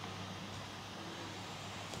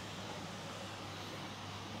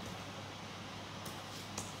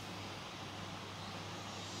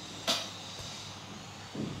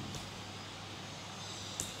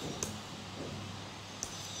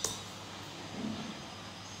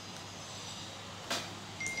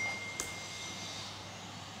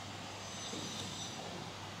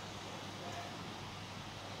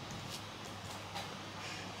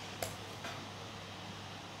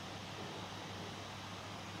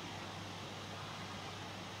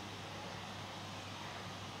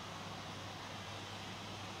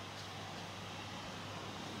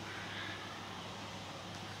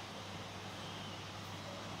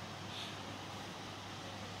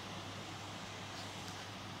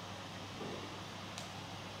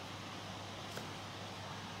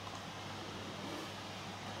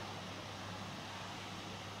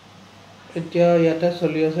এতিয়া ইয়াতে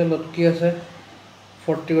চলি আছে লটকি আছে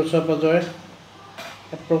 40 বছৰ পজৰে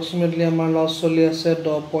approximately আমাৰ লস চলি আছে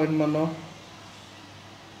 10 পইণ্ট মানৰ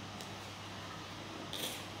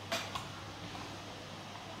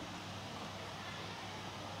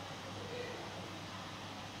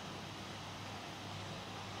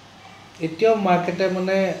এতিয়া মাৰ্কেটে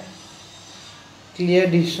মানে ক্লিয়াৰ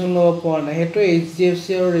ডিসিশন লব পৰা নাই হেতু HDFC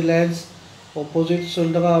আৰু ৰিলায়েন্স অপোজিট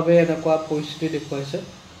চলি থকা বাবে এনেকুৱা পৰিস্থিতি দেখুৱাইছে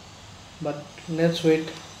but let's wait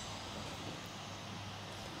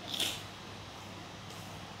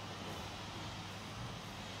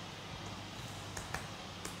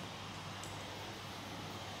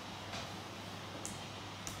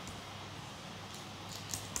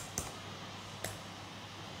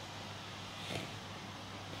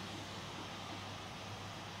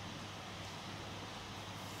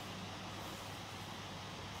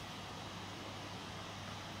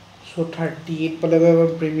So 38 পালেগৈ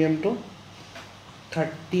আমাৰ প্ৰিমিয়ামটো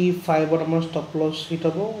 35 ত আমাৰ ষ্টপ লছ হিট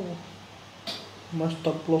হ'ব আমাৰ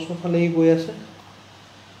ষ্টপ লছৰ ফালেই গৈ আছে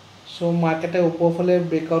সো মাৰ্কেটে ওপৰ ফালে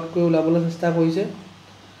ব্ৰেকআউট কৰি ওলাবলৈ চেষ্টা কৰিছে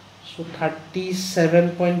সো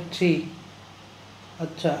 37.3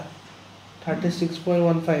 আচ্ছা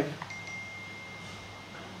 36.15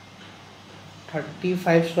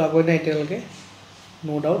 35 চোৱাগৈ নাই এতিয়ালৈকে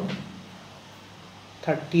নো ডাউট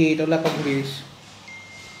 38 লে আকৌ ঘূৰি আহিছে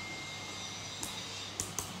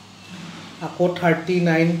আকৌ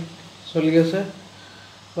 39 চলি আছে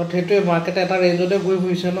বাট হেতুৱে মাৰ্কেট এটা ৰেঞ্জতে ঘূৰি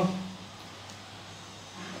ফুৰিছে ন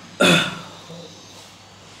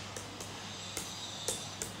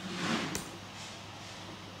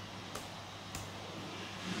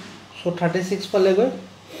সো 36 পালেগৈ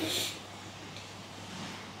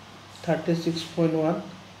 36.1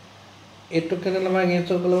 এইটো কেনেল আমাৰ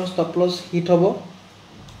এগেইনষ্টত গ'লে ষ্টপ লছ হিট হ'ব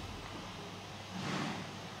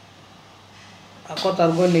আকৌ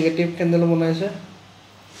তাৰ গৈ নেগেটিভ কেণ্ডেল বনাইছে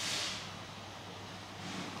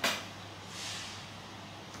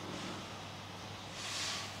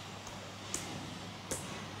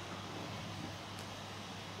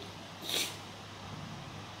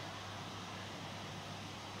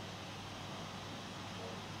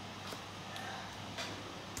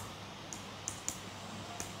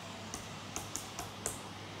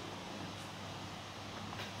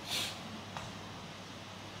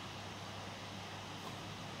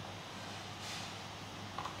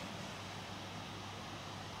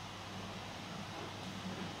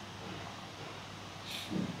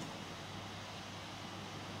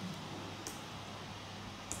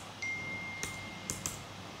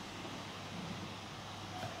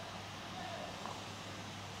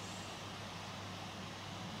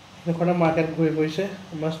এখনে মাৰ্কেট ঘূৰি পৰিছে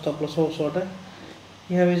আমাৰ ষ্টপ লছৰ ওচৰতে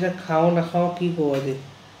কি ভাবিছে খাও নাখাও কি কও আজি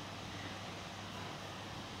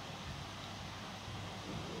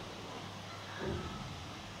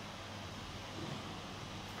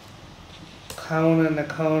খাও না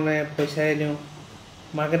নাখাও না পইচাই দিও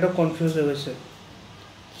মাৰ্কেটত কনফিউজ হৈ গৈছে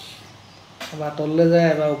বা তললে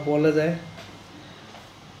যায় বা ওপৰলে যায়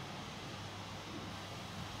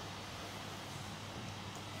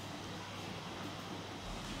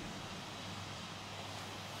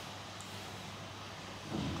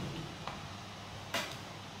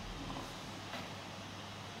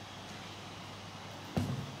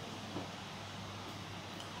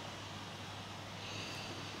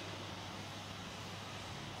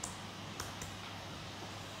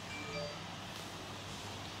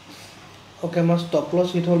Okay, my stop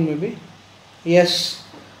loss hit hole maybe. Yes,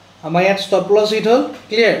 আমার ইয়াত stop loss hit hole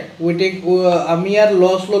clear. We take আমি ইয়াত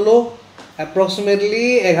loss ললো approximately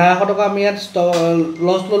 1100 টাকা আমি ইয়াত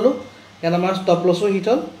loss ললো ইয়াত আমাৰ stop loss hit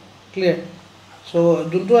hole clear. So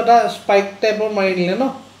যোনটো এটা spike type মাৰি দিলে ন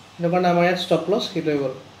কাৰণ আমাৰ ইয়াত stop loss hit হৈ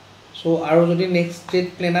গল. So আৰু যদি next trade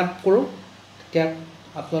plan up কৰো তেতিয়া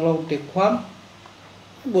আপোনালোক দেখুৱাম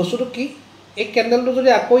বস্তুটো কি এই ক্যান্ডেলটো যদি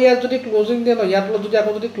আকৌ ইয়াত যদি ক্লোজিং দিয়ে ন ইয়াত যদি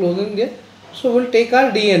আকৌ যদি ক্লোজিং দিয়ে so we'll take our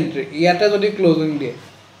re-entry ইয়াতে যদি ক্লোজিং দিয়ে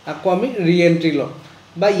আকৌ আমি re-entry লম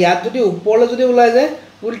বা ইয়াত যদি উপৰলে যদি ওলাই যায়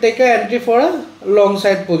we'll take a entry for a long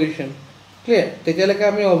side position clear তেতিয়ালৈকে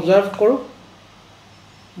আমি অবজার্ভ কৰো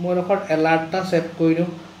মই ৰেকৰ্ড এলাৰ্টটা সেট কৰি দিও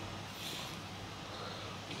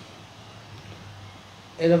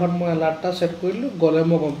এই ৰেকৰ্ড মই এলাৰ্টটা সেট কৰিলো গলে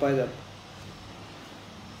মই গম পাই যাম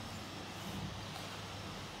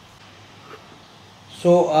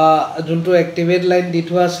So junto activate line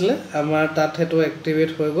dithu asle amar tat hetu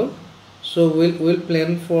activate hoy gol so we'll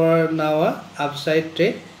plan for now a upside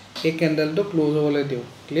trade a candle to close hole diu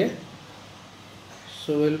clear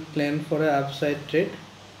so we'll plan for a upside trade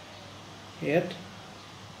yet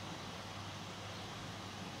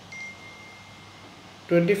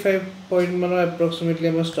 25 point mano approximately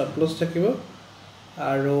amar stop loss thakibo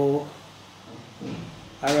aro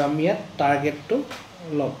ami at target to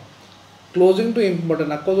lom closing to important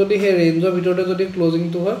আকৌ যদি হে ৰেঞ্জৰ ভিতৰতে যদি closing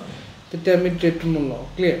to হয় তেতিয়া আমি trade two নলও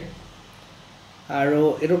ক্লিয়াৰ আৰু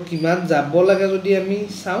এটো কিমান যাব লাগে যদি আমি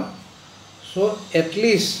চাও সো এট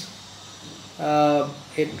লিষ্ট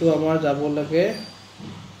এটো আমাৰ যাব লাগে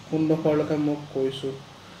কোন ডখৰলৈকে মই কৈছো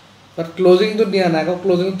বাট ক্লোজিং তো দিয়া না আকৌ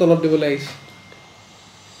ক্লোজিং তলত দিব লাগিছে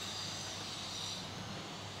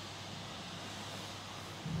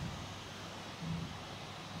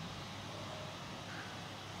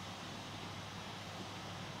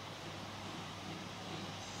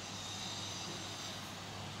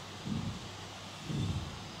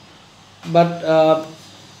but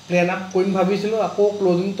plan up কোন ভাবিছিল আকৌ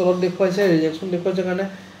ক্লোজিং তলত দেখুৱাইছে ৰিজেকশন দেখুৱাইছে কাৰণে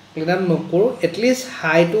plan up নকৰো at least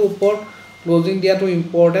হাই টু ওপৰ ক্লোজিং দিয়াটো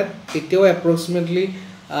ইম্পৰ্টেন্ট এতিয়াও approximately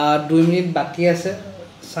 2 মিনিট বাকি আছে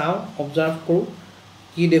চাওঁ অবজাৰ্ভ কৰোঁ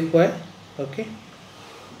কি দেখুৱায় ওকে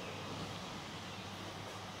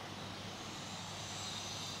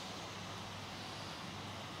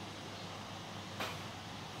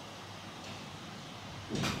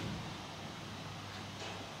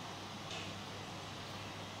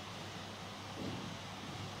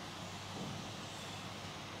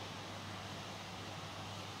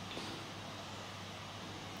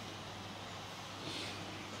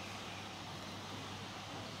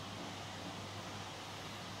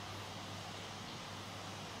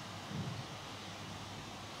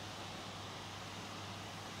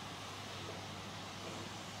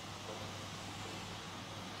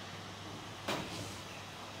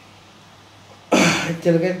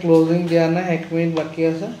এতিয়ালৈকে ক্লোজিং দিয়া নাই 1 মিনিট বাকি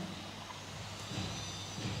আছে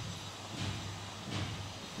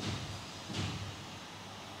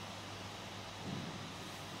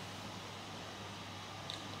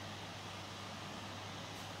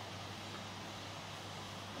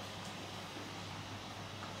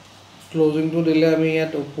ক্লোজিং টু দিলে আমি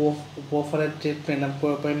ইয়াত উপফালে ট্ৰেড প্লেন আপ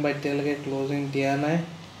কৰিব পাৰিম বা এতিয়ালৈকে ক্লোজিং দিয়া নাই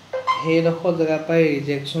সেইডোখৰ জেগা পাই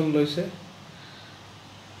ৰিজেকশ্যন লৈছে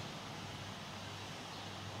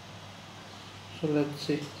so let's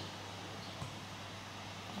see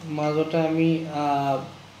মাজতে আমি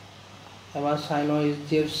এবাৰ চাই লওঁ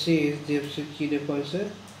HDFC কি দেখুৱাইছে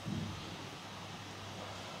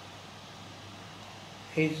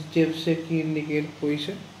HDFC কি ইণ্ডিকেট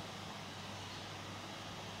কৰিছে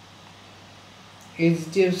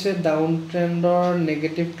HDFC ডাউন ট্ৰেণ্ডৰ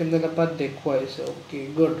নেগেটিভ কেণ্ডেল এটা দেখুৱাইছে okay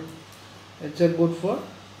good it's a good for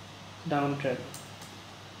down trend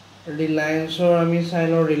ৰিলায়েন্সৰ আমি চাই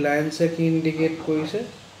লওঁ ৰিলায়েন্সে কি ইণ্ডিকেট কৰিছে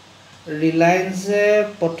ৰিলায়েন্সে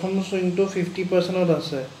প্ৰথম সুইংটো 50%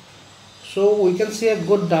 আছে so we can see a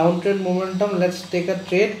good downtrend momentum let's take a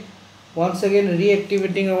trade once again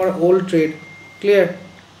reactivating our old trade clear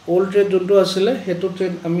old trade যোনটো আছিলে হেতু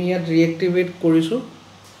ট্ৰেড আমি ইয়াত ৰিএক্টিভেট কৰিছো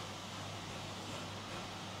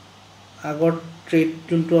আগৰ ট্ৰেড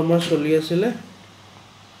যোনটো আমাৰ চলি আছিলে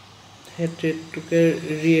হে ট্ৰেডটোকে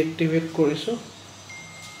ৰিএক্টিভেট কৰিছো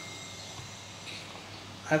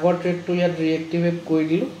আগৰ ট্ৰেডটো ইয়াত ৰিএক্টিভেট কৰি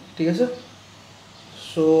দিলো ঠিক আছে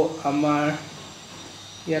সো আমাৰ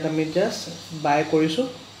ইয়াত আমি জাস্ট বাই কৰিছো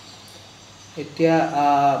এতিয়া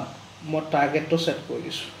মই টাৰ্গেটটো সেট কৰি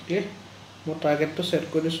দিছো ঠিক মই টাৰ্গেটটো সেট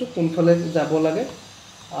কৰি দিছো কোনফালে যাব লাগে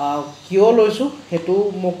কিয় লৈছো হেতু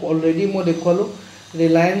মোক অলৰেডি মই দেখুৱালো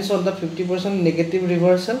ৰিলায়েন্স অন দা 50% নেগেটিভ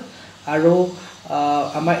ৰিভাৰ্সাল আৰু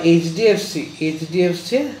আমাৰ HDFC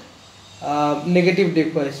নেগেটিভ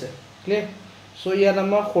দেখুৱাইছে ক্লিয়াৰ সো ইয়াত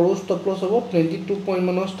আমাৰ সৰু ষ্টপ লছ হ'ব 22 পইণ্ট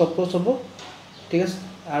মানৰ ষ্টপ লছ হ'ব ঠিক আছে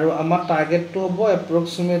আৰু আমাৰ টাৰ্গেটটো হ'ব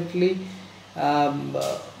এপ্ৰক্সিমেটলি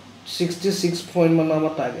 66 পইণ্ট মানৰ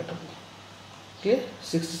আমাৰ টাৰ্গেট হ'ব ক্লিয়াৰ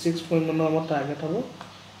 66 পইণ্ট মানৰ আমাৰ টাৰ্গেট হ'ব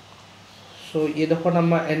সো এইডোখৰ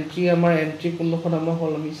আমাৰ এন্ট্ৰি কোনডোখৰ আমাৰ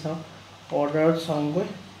হ'ল আমি চাওঁ অৰ্ডাৰত চাওঁগৈ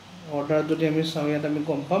অৰ্ডাৰত যদি আমি চাওঁ ইয়াত আমি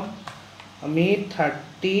গম পাম আমি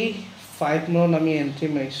 35 মানত আমি এন্ট্ৰি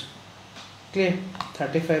মাৰিছোঁ ক্লিয়াৰ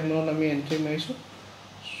 35 মানত আমি এন্ট্ৰি মাৰিছোঁ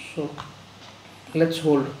so let's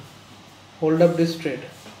hold up this trade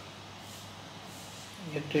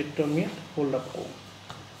ये ट्रेड तो मैं होल्ड अप करूँ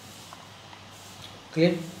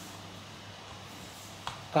क्लियर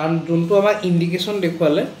कारण जोंतो आमा इंडिकेशन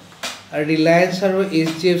देखुवाले रिलायंस और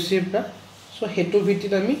HDFC रा सो हेतु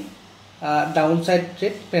भित्तित आमी down side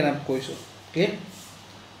trade plan up करिसो clear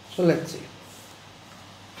so let's see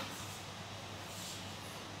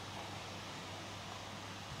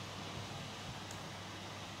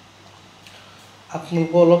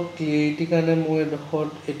আপোনালোক অলপ ক্লিয়াৰিটি কাৰণে মই এডোখৰ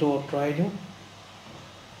এটো অটৰাই দিওঁ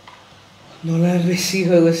নহলে বেছি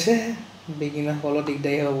হৈ গৈছে বিগিনাৰ সকলৰ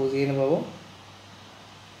দিগদাৰি হ'ব বুজি নাপাব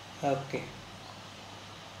ওকে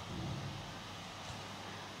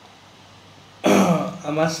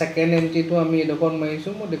আমাৰ সেকেন্ড এন্ট্ৰিটো আমি এডোখৰ মাৰিছো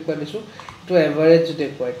মই দেখুৱাই দিছো এটো এভাৰেজ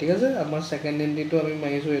দেখুৱাই ঠিক আছে আমাৰ সেকেন্ড এন্ট্ৰিটো আমি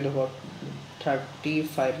মাৰিছো এডোখৰ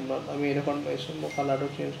 35 নত আমি এডোখৰ মাৰিছো মই কালাৰটো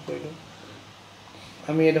চেঞ্জ কৰিলো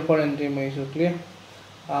আমি এডোখৰ এন্ট্ৰি মাৰিছো ক্লিয়াৰ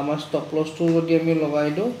আমাৰ ষ্টপ লছটো যদি আমি লগাই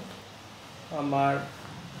দিও আমাৰ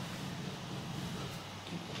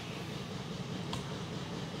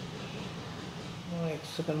এক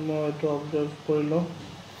সেকেন্ড মই এটো অবজাৰ্ভ কৰিলো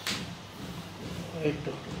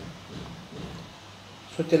এটো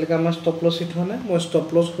সো তেলকা আমাৰ ষ্টপ লছ হিট হনে মই ষ্টপ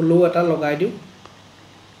লছ হলো এটা লগাই দিও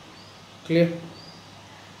ক্লিয়াৰ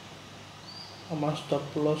আমাৰ ষ্টপ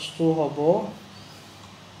লছটো হ'ব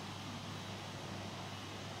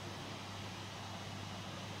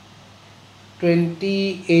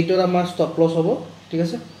 28 ৰ আমাৰ ষ্টপ লছ হ'ব ঠিক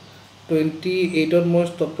আছে 28 ত মই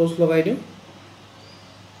ষ্টপ লছ লগাই দিম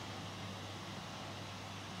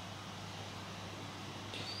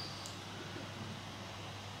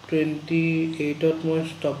 28 ত মই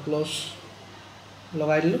ষ্টপ লছ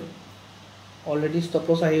লগাই দিলো অলৰেডি ষ্টপ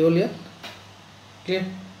লছ আহি গ'ল ইয়াত ক্লিয়াৰ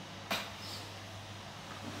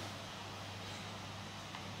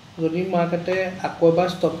যদি মাৰ্কেটে আকৌ এবাৰ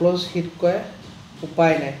ষ্টপ লছ হিট কৰে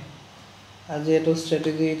উপায় নাই আজি এইটো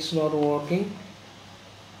strategy it's not working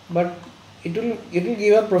but it will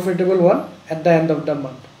give a profitable one at the end of the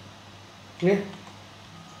month clear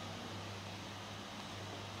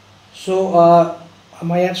so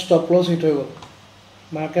আমাৰ ইয়াত ষ্টপ লছ হিট হৈ গ'ল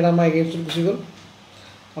মাৰ্কেট আমাৰ এগেইনষ্টত গুচি গ'ল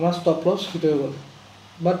আমাৰ ষ্টপ লছ হিট হৈ গ'ল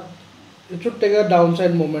but it should take a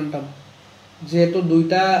downside momentum যেহেতু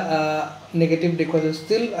দুইটা নেগেটিভ দেখুৱাইছে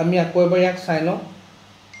ষ্টিল আমি আকৌ এবাৰ ইয়াক চাই লওঁ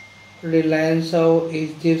ৰিলায়েন্স আৰু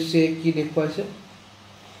HDFC কি দেখুৱাইছে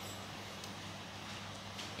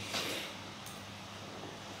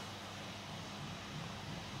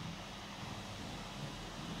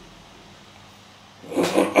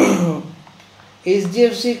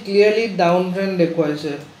HDFC clearly downtrend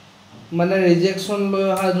দেখুৱাইছে মানে ৰিজেকশন লৈ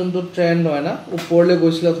অহা যোনটো ট্ৰেন্ড হয় না ওপৰলৈ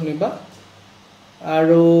গৈছিল শুনিবা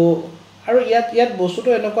আৰু ইয়াত বস্তুটো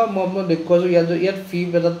এনেকুৱা মই দেখুৱাইছো ইয়াত ফিব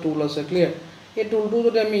এটা টুল আছে ক্লিয়াৰ এই টুলটো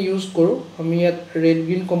যদি আমি ইউজ কৰো আমি ইয়াত ৰেড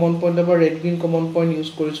গ্ৰীন কমন পইণ্ট বা red green common point use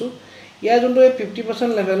কৰিছো ইয়াৰ যোনটো এই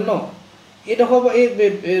 50% লেভেল ন এটা হ'ব এই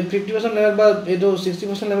 50% লেভেল বা এটো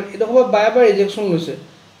 60% লেভেল এটা হ'ব বাই ৰিজেকশন লৈছে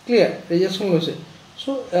ক্লিয়াৰ ৰিজেকশন লৈছে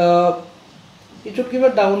so it should give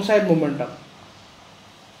a downside momentum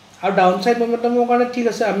আৰু downside momentum কাৰণে ঠিক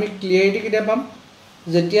আছে আমি ক্লিয়াৰিটি কিটা পাম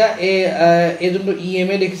যেতিয়া এই যোনটো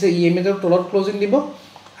EMA দেখিছে EMA ৰ তলত ক্লোজিং দিব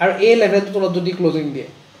আৰু এই লেভেলটো তলত যদি ক্লোজিং দিয়ে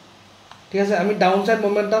ঠিক আছে আমি ডাউনসাইড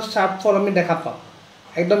মোমেন্টাম শার্প ফল আমি দেখা পাম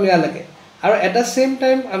একদম ইয়া লাগে আৰু এট দা সেম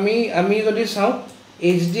টাইম আমি যদি চাও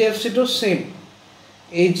HDFC তো সেম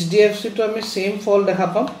HDFC তো আমি সেম ফল দেখা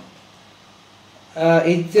পাম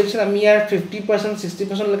HDFC আমি ইয়াৰ 50%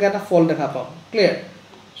 60% লৈকে এটা ফল দেখা পাম ক্লিয়াৰ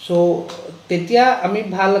সো তেতিয়া আমি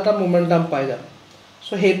ভাল এটা মোমেন্টাম পাই যাম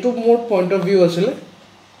সো হেতু মোৰ পইণ্ট অফ ভিউ আছিল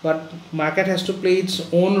বাট market has to play its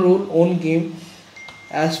own rule one game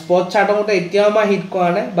spot চাৰ্টমতে এতিয়া আমাৰ হিট কৰা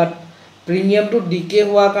নাই বাট প্ৰিমিয়াম টু ডিকে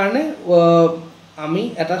হোৱা কাৰণে আমি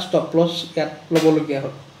এটা ষ্টপ লছ ইয়াত লবলগীয়া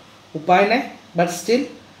হ'ল উপায় নাই বাট ষ্টিল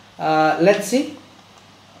লেটস সি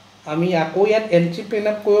আমি আকৌ ইয়াত এন্ট্ৰি প্লেন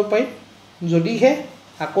আপ কৰিব পাৰিম যদি হে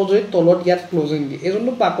আকৌ যদি তলত ইয়াত ক্লোজিং দিয়ে এই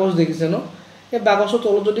যোনটো বাকস দেখিছে ন এই বাকসৰ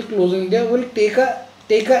তলত যদি ক্লোজিং দিয়ে will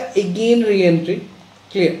take a again ৰি-এন্ট্ৰি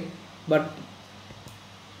clear but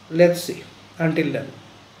let's see until then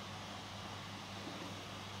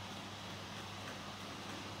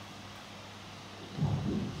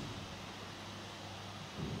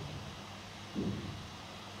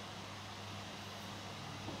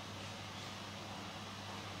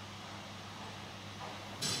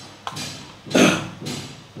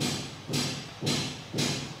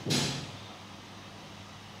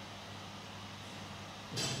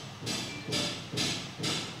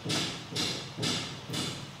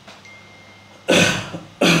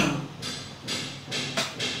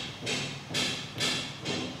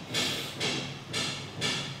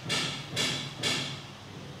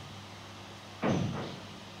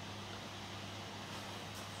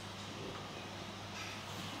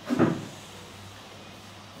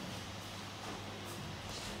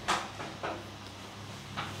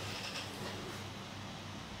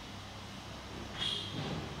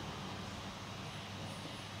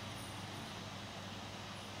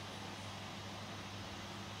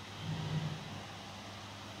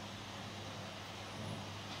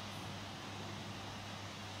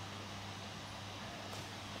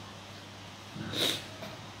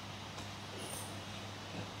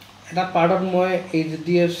এটা পাৰ্টত মই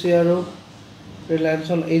HDFC আৰু ৰিলায়েন্স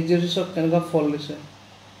HDFC সব কেনেকা ফল দিছে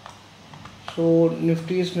so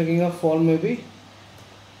nifty is making a fall maybe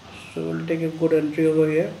so we'll take a good entry over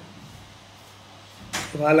here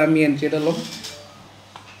while আমি entry এটা লম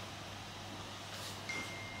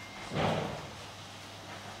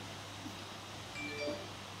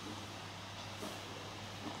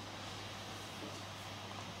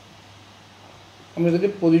আমি যদি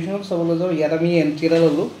পজিশন চাবলৈ যাও ইয়াত আমি এন্ট্ৰি এটা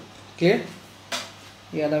ললো ক্লিয়াৰ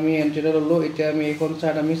ইয়াত আমি এন্ট্ৰি এটা ললো এতিয়া আমি এইখন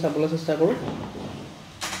চাৰ্ট আমি চাবলৈ চেষ্টা কৰো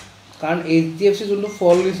কাৰণ HDFC যোনটো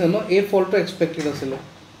ফল দিছে ন এই ফলটো এক্সপেক্টেড আছিল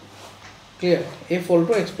ক্লিয়াৰ এই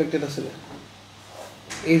ফলটো এক্সপেক্টেড আছিল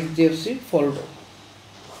HDFC ফলটো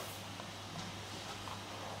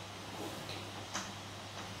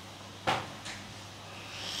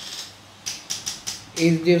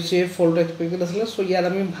HDFC ফলটো এক্সপেক্টেড আছিল সো ইয়াত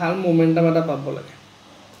আমি ভাল মোমেন্টাম এটা পাব লাগে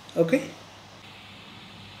ওকে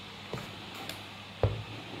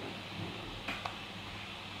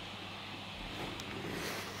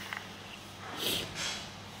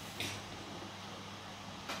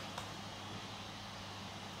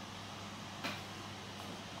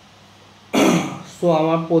সো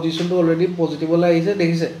আমাৰ পজিশনটো অলৰেডি পজিটিভলৈ আহিছে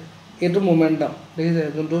দেখিছে এইটো মোমেন্টাম দেখিছে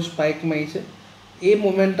যোনটো স্পাইক মাৰিছে এই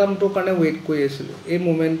মোমেন্টামটোৰ কাৰণে ৱেইট কৰি আছিলোঁ এই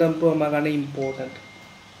মোমেন্টামটো আমাৰ কাৰণে ইম্পৰ্টেণ্ট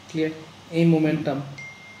ক্লিয়াৰ এই momentum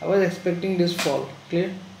I was expecting this fall clear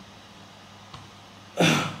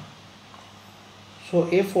so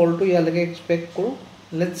a fall to ইয়ালৈকে expect কৰো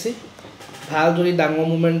let's see ভাল যদি ডাঙৰ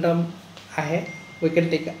মোমেন্টাম আহে we can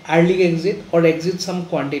take early exit or exit some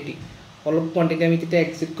quantity অলপ quantity আমি তেতিয়া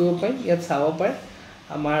exit কৰিব পাৰিম ইয়াত চাব পাৰে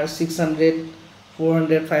আমাৰ 600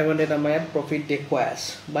 400 500 আমাৰ ইয়াত profit দেখুৱাই আছে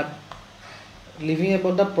but living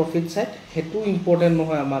about the profit side হেতু important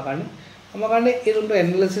নহয় আমাৰ কাৰণে এই যোনটো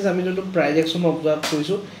এনালাইসিস আমি যোনটো প্ৰাইস একচন অবজাৰ্ভ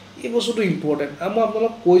কৰিছো এই বস্তুটো ইম্পৰ্টেন্ট আমি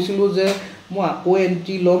আপোনালোক কৈছিলো যে মই আকৌ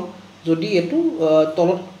এন্ট্ৰি লম যদি এটো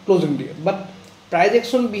তলত ক্লোজিং দিয়ে বাট প্ৰাইস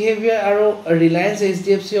একচন বিহেভিয়াৰ আৰু ৰিলায়েন্স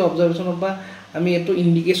এইচডিএফসি অবজাৰভেশনৰ পৰা আমি এটো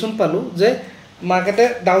ইন্ডিকেশন পালো যে মাৰ্কেটে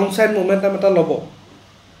ডাউন সাইড মোমেন্টাম এটা লব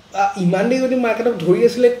ইমান দি যদি মাৰ্কেটক ধৰি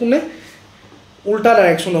আছিল কোনে উল্টা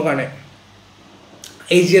ডাইৰেকশনৰ কাৰণে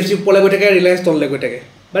এইচডিএফসি পলে গৈ থাকে ৰিলায়েন্স তললে গৈ থাকে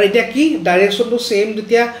বাট এটা কি ডাইৰেকশনটো সেম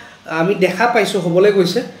যেতিয়া আমি দেখা পাইছো হবলে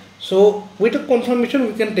গৈছে so with a confirmation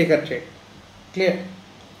we can take a trade clear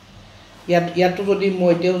ইয়াত তো যদি মই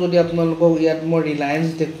এতিয়াও যদি আপোনালোকক ইয়াত মই ৰিলায়েন্স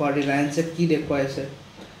দেখুৱা ৰিলায়েন্সে কি দেখুৱাইছে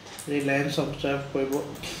ৰিলায়েন্স অবজাৰ্ভ কৰিব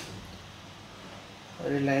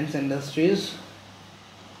ৰিলায়েন্স ইণ্ডাষ্ট্ৰিজ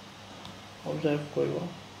অবজাৰ্ভ কৰিব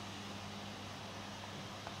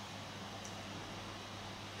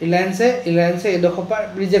ৰিলায়েন্সে এডখপা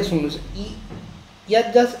ৰিজেকশন লৈছে ইয়াত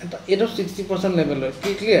জাস্ট এটা 60% লেভেল হয়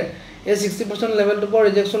কি ক্লিয়াৰ এই 60% লেভেল to for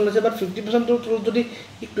rejection লৈছে but 50% to যদি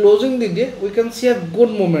ই ক্লোজিং দি দিয়ে we can see a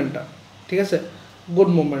good momentum ঠিক আছে good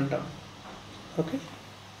momentum okay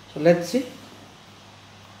so let's see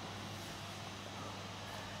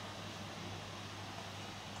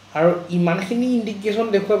আৰু ইমানখিনি ইন্ডিকেশন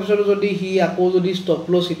দেখুৱা পিছত যদি হি আকৌ যদি stop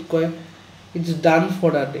loss hit কৰে it's done for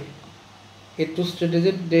that day এটো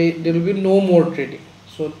strategy there will be no more trading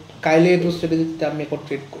so কাইলে এটো strategy তে আমি একো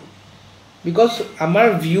ট্ৰেড কৰো because our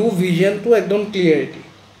view vision to ekdom clarity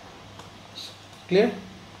clear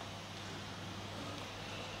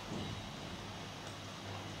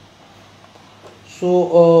so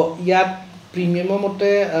yat premium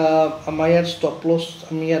mote amar yat stop loss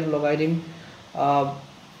ami yat logai dim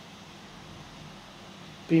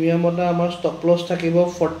premium mote amar stop loss thakibo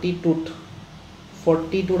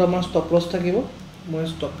 42 amar stop loss thakibo moi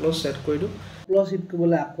stop loss set koi du loss hit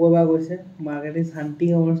kobole akko ba goise market is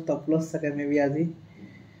hunting our stop loss sake maybe aji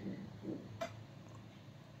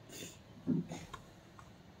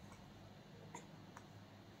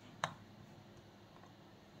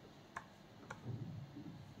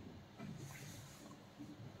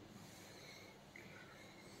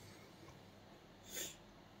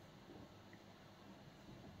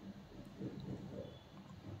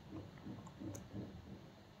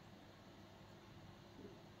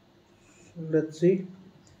let's see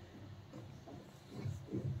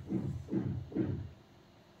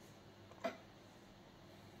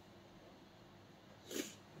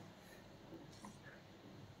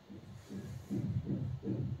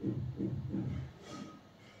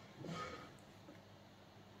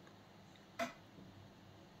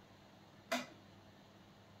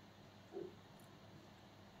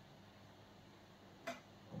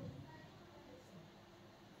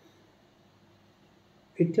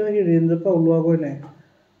এতিয়া হি range পা ওলোৱা গৈ নাই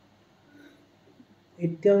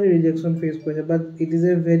এতিয়া হি ৰিজেকশন face কৰিছে but it is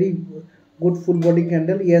a very good full body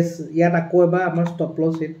candle yes ইয়াত আকৌ এবাৰ আমাৰ stop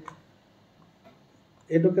loss hit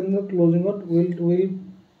এটো কেনে closing to will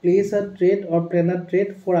place a trade or plan a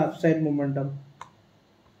trade for upside momentum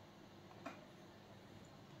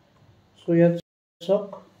so ইয়াত stock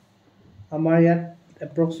আমাৰ ইয়াত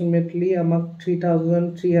approximately আমাক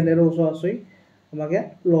 3300 ওচৰ আছে আমাক ইয়াত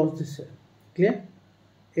লস দিছে ক্লিয়াৰ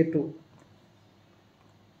এটো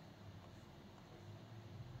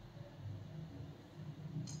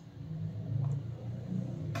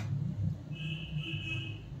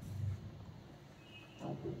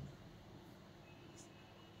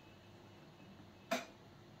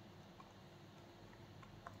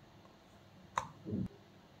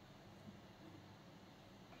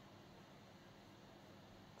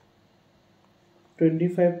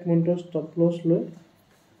 25 পইণ্টৰ stop loss লৈ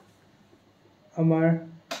আমাৰ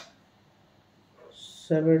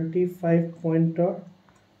 75 পইণ্টৰ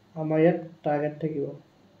আমাৰ ইয়াত টাৰ্গেট থাকিব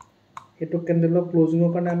এটো ক্যান্ডেলৰ ক্লোজিংৰ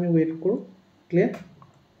কাৰণে আমি ওয়েট কৰো ক্লিয়াৰ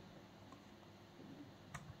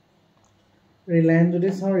ৰিলায়েন্স যদি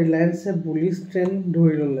চাও ৰিলায়েন্সে বুলিশ ট্ৰেন্ড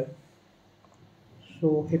ধৰি ললে সো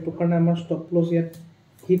হেতু কাৰণে আমাৰ stop loss ইয়াত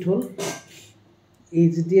হিট হল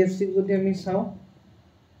এইচডিএফসি যদি আমি চাও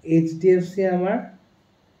এইচডিএফসি আমাৰ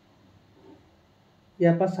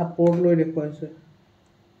ইয়াৰ পৰা ছাপোৰ্ট লৈ দেখুৱাইছে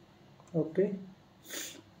ওকে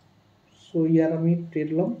সো ইয়াত আমি ট্ৰেড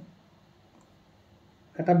ল'ম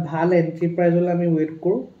এটা ভাল এন্ট্ৰি প্ৰাইজলৈ আমি ৱেইট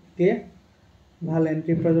কৰোঁ ক্লিয়াৰ ভাল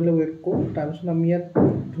এন্ট্ৰি প্ৰাইজলৈ ৱেইট কৰোঁ তাৰপিছত আমি ইয়াত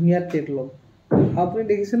ধুনীয়া ট্ৰেড ল'ম আপুনি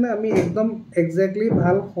দেখিছেনে আমি একদম এক্সেক্টলি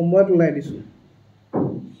ভাল সময়ত ওলাই দিছোঁ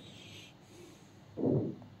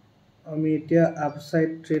আমি এতিয়া আপসাইড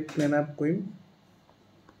ট্ৰেড প্লেন আপ কৰিম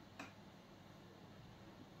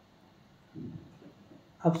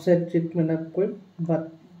আপসাইড ট্ৰেড প্লেন আপ কৰিম বাট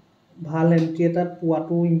ভাল এন্ট্ৰি এটা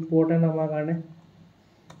পোৱাটো ইম্পৰ্টেণ্ট আমাৰ কাৰণে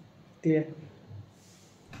ক্লিয়াৰ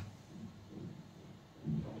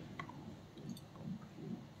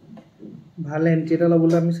ভাল এন্ট্ৰি এটা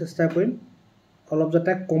ল'বলৈ আমি চেষ্টা কৰিম অলপ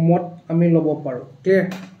যাতে কমত আমি ল'ব পাৰোঁ ক্লিয়াৰ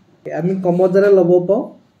আমি কমত যাতে ল'ব পাওঁ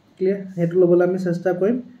ক্লিয়াৰ সেইটো ল'বলৈ আমি চেষ্টা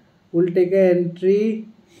কৰিম will take a entry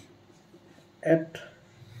at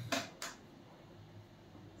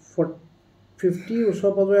 50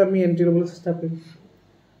 ওচৰ পাজৰে আমি এন্ট্ৰি ল'বলৈ চেষ্টা কৰিম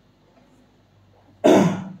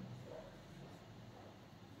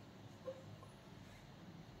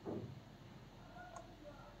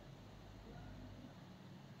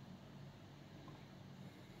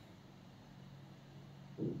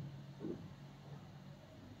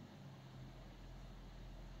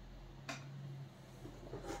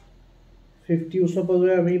ওচৰ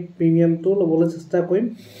পাজৰে আমি প্ৰিমিয়ামটো ল'বলৈ চেষ্টা কৰিম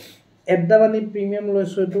এডাল আমি প্ৰিমিয়াম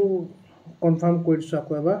লৈছোঁ এইটো কনফাৰ্ম কৰি দিছোঁ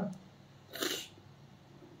আকৌ এবাৰ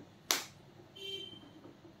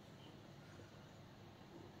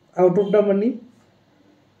out of the money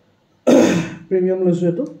premium লৈছোঁ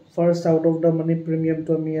এইটো first out of the money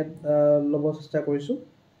প্ৰিমিয়ামটো আমি ইয়াত ল'ব চেষ্টা কৰিছোঁ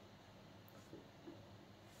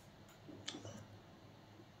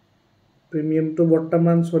প্ৰিমিয়ামটো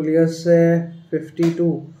বৰ্তমান চলি আছে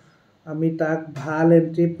 52 আমি তাক ভাল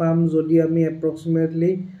এন্ট্ৰি পাম যদি আমি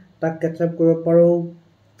এপ্ৰক্সিমেটলি তাক কেচ আপ কৰিব পাৰোঁ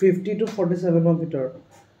 50 to 47 ভিতৰত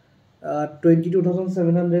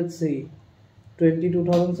 22,700 চি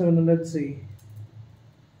 22,700 চি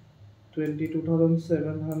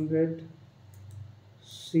 22,700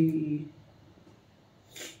 CE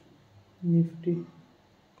NIFTY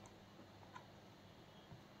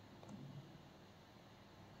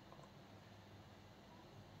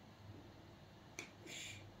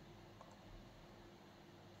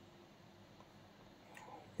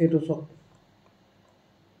এইটো চক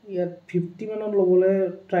ইয়াত 50 মানত ল'বলৈ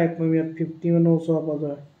ট্ৰাই কৰিম ইয়াত 50 মানৰ ওচৰ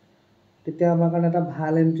পাজৰে তেতিয়া আমাৰ কাৰণে এটা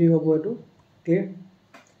ভাল এন্ট্ৰি হ'ব এইটো ক্লিয়াৰ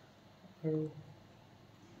আৰু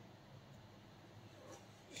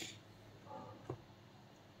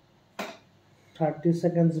 30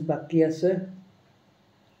 seconds বাকি আছে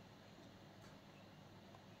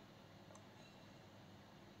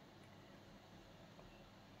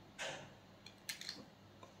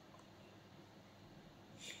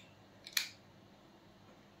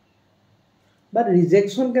But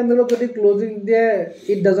rejection candle যদি closing দিয়ে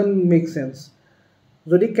it doesn't make sense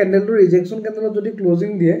যদি candle to rejection candle যদি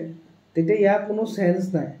closing দিয়ে তেতিয়া ইয়াৰ কোনো সেন্স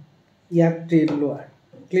নাই ইয়াক ট্ৰেড লোৱা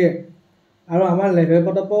ক্লিয়াৰ আৰু আমাৰ লেভেল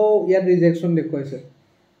পটাপও ইয়াত ৰিজেকশন দেখুৱাইছে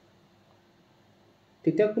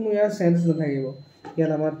তেতিয়া কোনো ইয়াৰ সেন্স নাথাকিব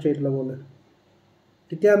ইয়াত আমাৰ ট্ৰেড ল'বলৈ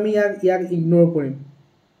তেতিয়া আমি ইয়াক ইগনোৰ কৰিম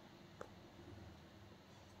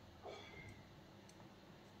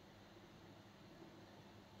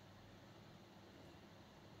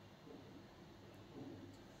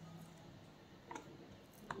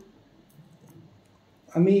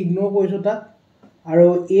আমি ইগনোৰ কৰিছো তাক আৰু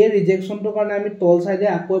এই ৰিজেকশনটোৰ কাৰণে আমি তল সাইডে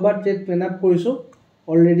আকৌ এবাৰ ট্ৰেড প্লেন আপ কৰিছো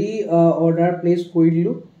অলৰেডি অৰ্ডাৰ প্লেস কৰি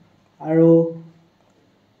দিলো আৰু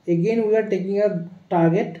again we are taking a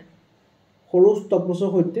target সৰু ষ্টপ লছৰ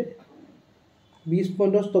সৈতে 20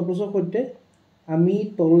 পইণ্টৰ ষ্টপ লছৰ সৈতে আমি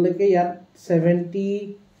তললৈকে ইয়াত 70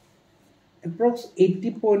 approx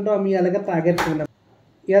 80 পইণ্টৰ আমি ইয়ালৈকে টাৰ্গেট কৰিম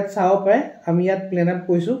ইয়াত চাও পায় আমি ইয়াত প্লেন আপ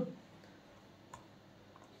কৰিছো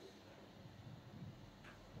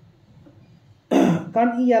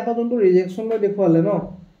কাৰণ ই ইয়াৰ পৰা যোনটো ৰিজেকশন লৈ দেখুৱালে ন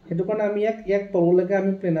সেইটো কাৰণে আমি ইয়াক তললৈকে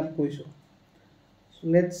আমি প্লেন আপ কৰিছো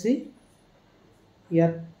সো লেটস সি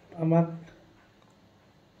ইয়াত আমাক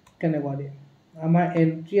কেনেকুৱা দিয়ে আমাৰ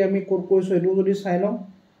এন্ট্ৰি আমি কোড কৰিছো এটো যদি চাই লওঁ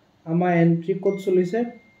আমাৰ এন্ট্ৰি কোড চলিছে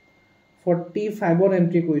 45 ৰ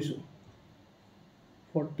এন্ট্ৰি কৰিছো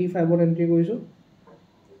 45 ৰ এন্ট্ৰি কৰিছো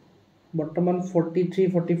বৰ্তমান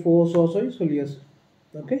 43 44 ওচৰ চলি আছে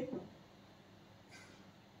ওকে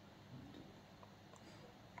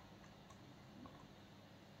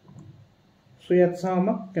সো ইয়াত চাওঁ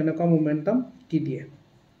আমাক কেনেকুৱা মোমেন্টাম কি দিয়ে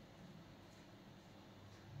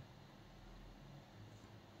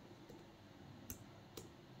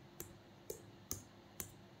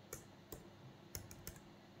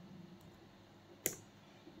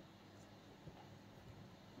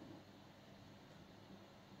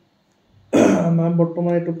আমাৰ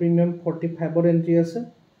বৰ্তমান এইটো প্ৰিমিয়াম 45ত এন্ট্ৰি আছে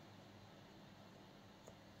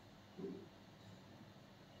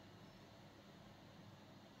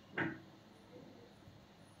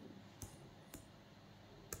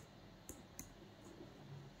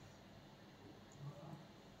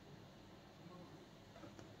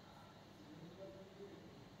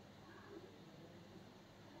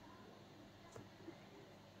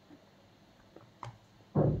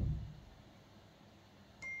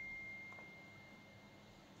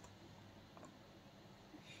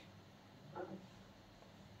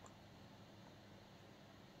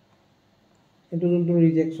এইটো যোনটো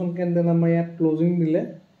ৰিজেকশ্যন কেণ্ডেল আমাৰ ইয়াত ক্লোজিং দিলে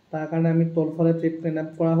তাৰ কাৰণে আমি তলফালে ট্ৰেড প্লেন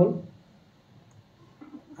আপ কৰা হ'ল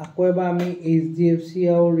আকৌ এবাৰ আমি HDFC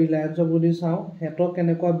আৰু ৰিলায়েন্সক যদি চাওঁ হেতৰ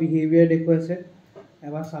কেনেকুৱা বিহেভিয়াৰ দেখুৱাইছে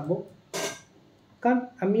এবাৰ চাব কাৰণ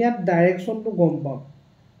আমি ইয়াত ডাইৰেকশ্যনটো গম পাম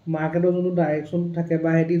মাৰ্কেটৰ যোনটো ডাইৰেকশ্যন থাকে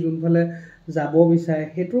বা হেতি যোনফালে যাব বিচাৰে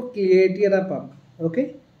সেইটো ক্লিয়াৰিটি এটা পাম ওকে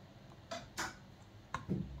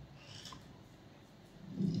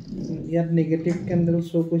ইয়াত নেগেটিভ কেণ্ডেল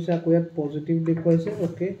শ্ব' কৰিছে আকৌ ইয়াত পজিটিভ দেখুৱাইছে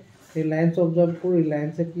ওকে ৰিলায়েন্স অবজাৰ্ভ কৰোঁ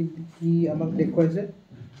ৰিলায়েন্সে কি আমাক দেখুৱাইছে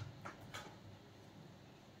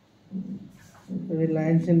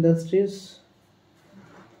ৰিলায়েন্স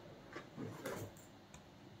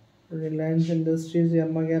ইণ্ডাষ্ট্ৰিজ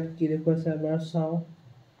আমাক ইয়াত কি দেখুৱাইছে এবাৰ চাওঁ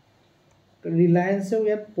ৰিলায়েন্সেও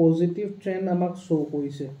ইয়াত পজিটিভ ট্ৰেণ্ড আমাক শ্ব'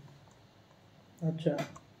 কৰিছে আচ্ছা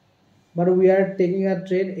বাট we are taking a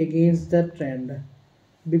trade against the trend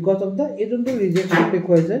because of the এই যোনটো ৰিজেকশ্যন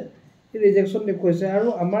দেখুৱাইছে এই ৰিজেকশ্যন দেখুৱাইছে আৰু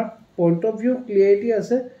আমাৰ পইণ্ট অফ ভিউ ক্লিয়াৰিটি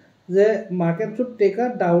আছে যে market should take a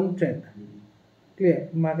down trend clear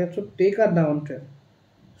market should take a down trend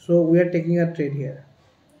so' we are taking a trade হিয়াৰ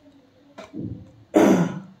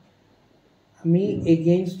আমি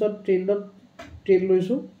এগেইনষ্টত ট্ৰেড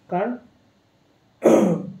লৈছোঁ কাৰণ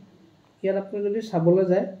ইয়াত আপুনি যদি চাবলৈ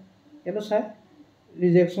যায় এইটো চাই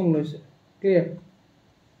ৰিজেকশ্যন লৈছে ক্লিয়াৰ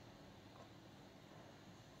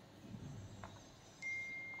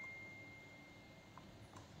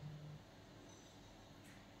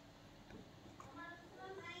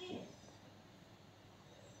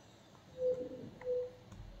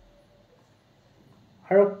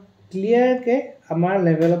আৰু ক্লিয়াৰকৈ আমাৰ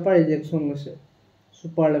লেভেলৰ পৰা ৰিজেকশ্যন লৈছে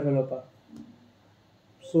ছুপাৰ লেভেলৰ পৰা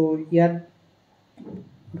চ' ইয়াত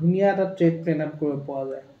ধুনীয়া এটা ট্ৰেড প্লেন আপ কৰিব পৰা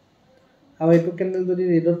যায় আৰু এইটো কেণ্ডেল যদি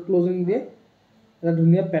ৰেডত ক্লজিং দিয়ে এটা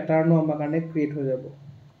ধুনীয়া পেটাৰ্ণো আমাৰ কাৰণে ক্ৰিয়েট হৈ যাব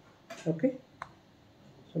অ'কে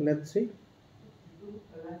চ' লেটছ চি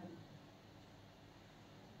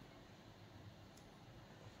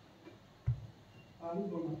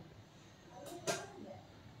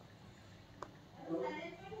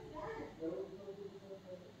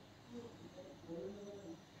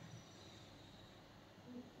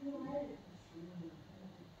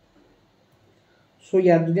চ'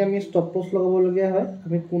 ইয়াত যদি আমি ষ্টপ লছ লগাবলগীয়া হয়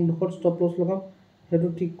আমি কোনডোখৰত ষ্টপ লছ লগাম সেইটো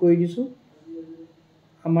ঠিক কৰি দিছোঁ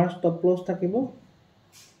আমাৰ ষ্টপ লছ থাকিব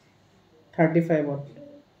 35ত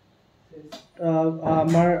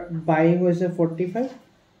আমাৰ বাইং হৈছে 45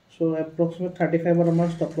 চ' এপ্ৰক্সিমেট 35ত আমাৰ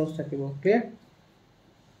ষ্টপ লছ থাকিব ক্লিয়াৰ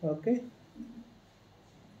অ'কে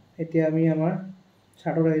এতিয়া আমি আমাৰ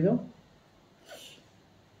চাৰ্টত আহি যাওঁ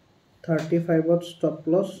 35ত ষ্টপ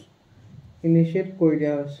লছ ইনিচিয়েট কৰি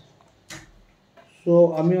দিয়া হৈছে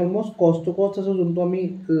চ' আমি অলমষ্ট কষ্ট টু কষ্ট আছোঁ যোনটো আমি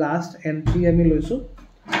লাষ্ট এণ্ট্ৰি আমি লৈছোঁ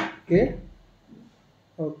ক্লিয়াৰ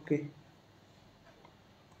অ'কে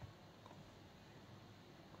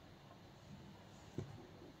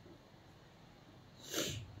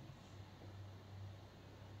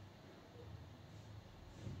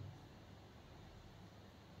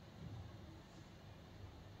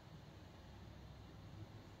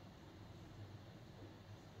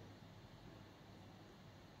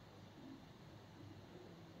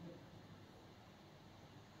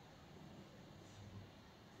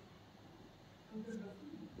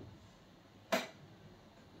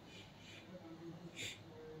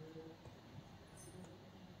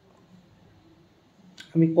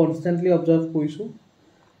আমি কনষ্টেণ্টলি অবজাৰ্ভ কৰিছোঁ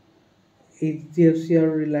HDFC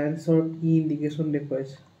আৰু ৰিলায়েন্সৰ কি ইণ্ডিকেশ্যন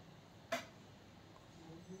দেখুৱাইছে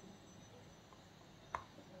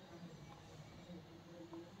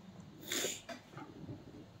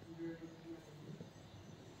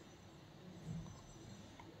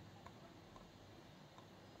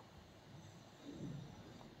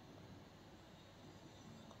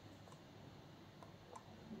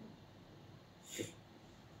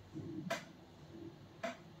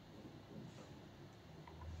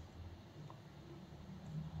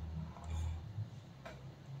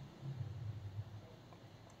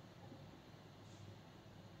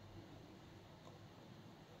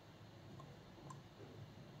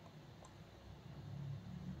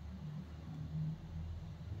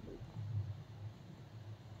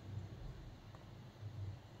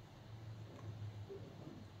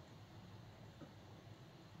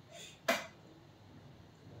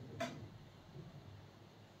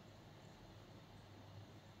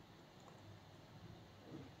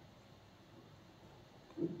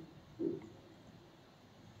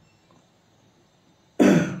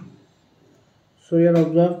সো ইয়াৰ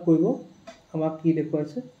অবজাৰ্ভ কৰিব আমাক কি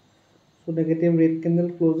দেখুৱাইছে so negative red candle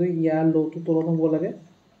closing ইয়াৰ লোটো তলত হ'ব লাগে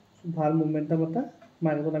ভাল মোমেন্টাম এটা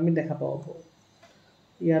মাৰ্কেটত আমি দেখা পাব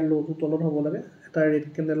ইয়াৰ লোটো তলত হ'ব লাগে এটা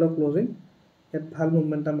ৰেড কেণ্ডেলৰ ক্লোজিং ইয়াত ভাল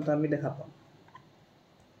মোমেন্টাম এটা আমি দেখা পাম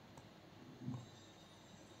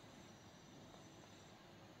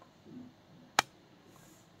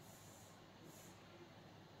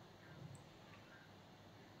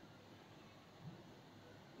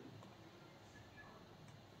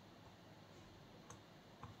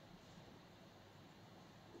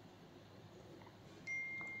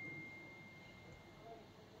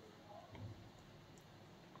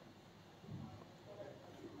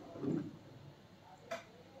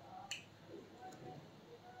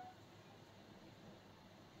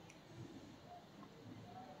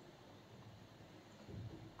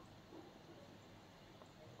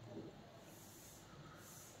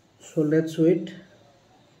So let's wait.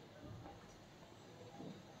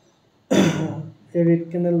 A red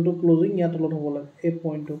candle to closing ইয়াত তলত হ'ব লাগে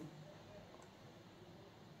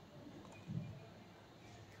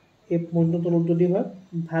এই পইণ্টটো তলত যদি হয়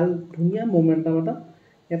ভাল ধুনীয়া মোমেন্টাম এটা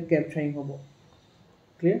ইয়াত ক্যাপচাৰিং হ'ব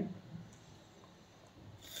ক্লিয়াৰ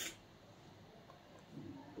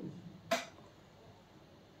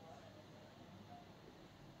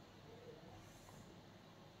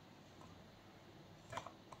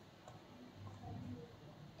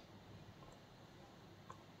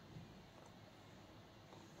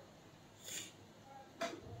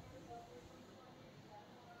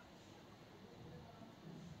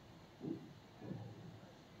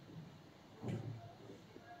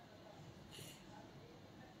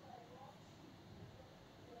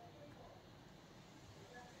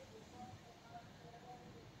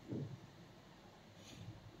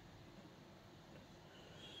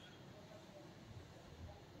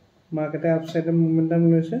মাৰ্কেটে আপসাইডে মোমেন্টাম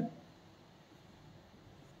লৈছে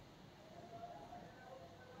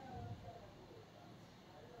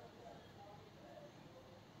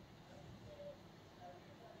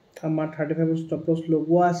আমাৰ 35 স্টপ লস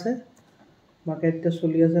লগোৱা আছে মাৰ্কেটে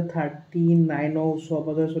চলি আছে 39 ৰ ওচৰ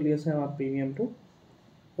পাজৰে চলি আছে আমাৰ প্ৰিমিয়ামটো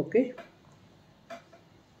ওকে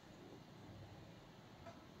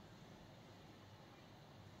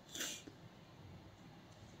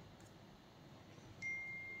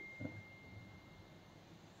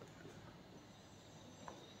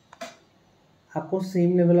আকৌ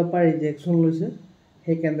সেম লেভেলৰ পৰা ৰিজেকশন লৈছে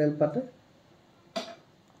হে ক্যান্ডেল পাতে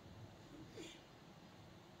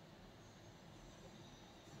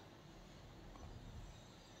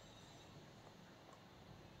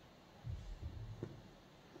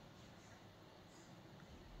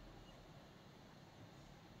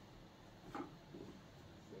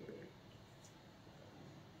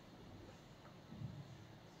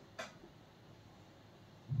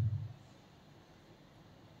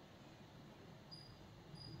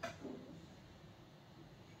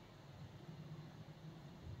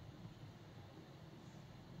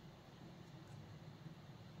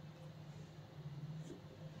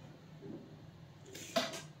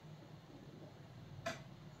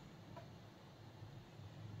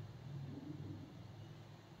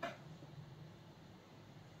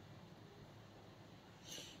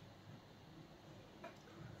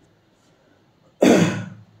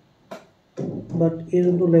but is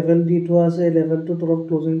into level D to as a level to throw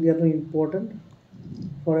closing the other important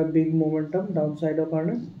for a big momentum downside of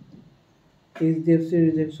corner is the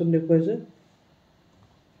rejection request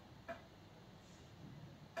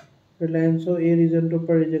Reliance so a reason to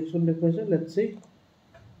per rejection request let's see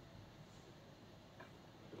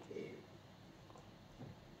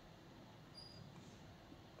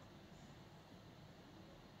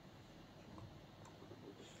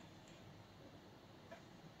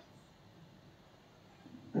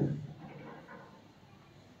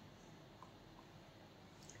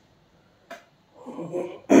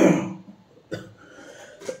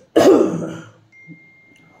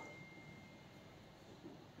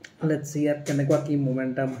let's see यार केनेकुआ की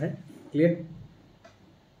momentum है clear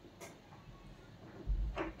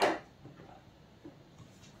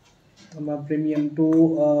हमारा premium to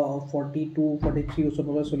 42 43 उसर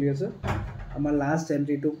पर चली আছে हमारा last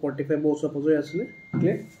entry to 45 उसर पर आছিলে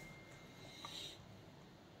clear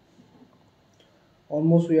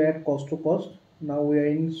almost we are at cost to cost now we are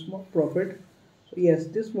in small profit so yes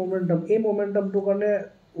this momentum to karone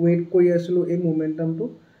wait kori asilu ei momentum to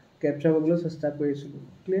capture কৰিবলৈ চেষ্টা কৰিছিলো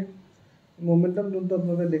clear momentum যোনটো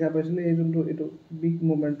আপোনালোকে দেখা পাইছিলে এই যোনটো এটো big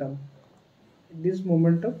momentum this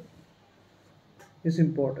momentum is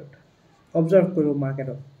important observe কৰিব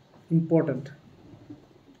মাৰ্কেটত ইম্পৰ্টেন্ট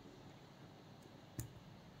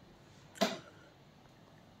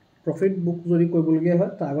প্ৰফিট বুক যদি কৰিবলগীয়া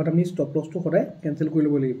হয় তাৰ আগত আমি ষ্টপ লছটো সদায় কেঞ্চেল কৰি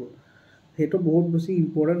ল'ব লাগিব সেইটো বহুত বেছি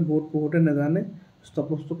ইম্পৰ্টেণ্ট বহুতে নাজানে ষ্টপ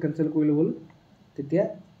লছটো কেঞ্চেল কৰি ল'বলৈ তেতিয়া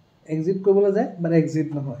এক্সিট কৰিবলৈ যায় বাট এক্সিট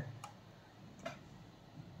নহয়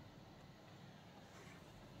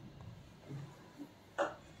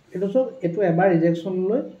এইটো চব এইটো এবাৰ ৰিজেকশ্যন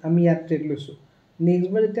লৈ আমি ইয়াত ট্ৰেড লৈছোঁ নেক্সট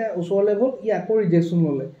বাৰ যেতিয়া ওচৰলৈ গ'ল ই আকৌ ৰিজেকশ্যন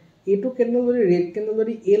ল'লে এইটো কেণ্ডেল যদি ৰেড কেণ্ডেল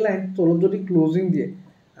যদি এই লাইন তলত যদি ক্লজিং দিয়ে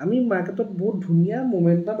আমি মাৰ্কেটত বহুত ধুনীয়া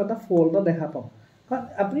মোমেণ্টাম এটা ফল এটা দেখা পাম কাৰণ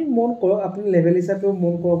আপুনি মন কৰক আপুনি লেভেল হিচাপেও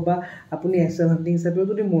মন কৰক বা আপুনি এক্সেল হাণ্টিং হিচাপেও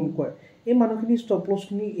যদি মন কৰে এই মানুহখিনি ষ্টপ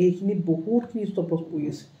লছখিনি এইখিনি বহুতখিনি ষ্টপ লছ পৰি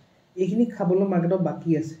আছে এইখিনি খাবলৈ মাৰ্কেটত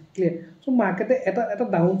বাকী আছে ক্লিয়াৰ চ' মাৰ্কেটে এটা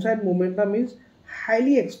down side মোমেণ্টাম is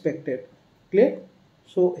highly expected clear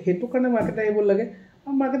চ' সেইটো কাৰণে মাৰ্কেটে আহিব লাগে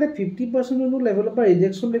আৰু মাৰ্কেটে 50% লেভেলৰ পৰা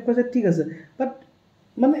ৰিজেকশ্যন দেখুৱাইছে ঠিক আছে বাট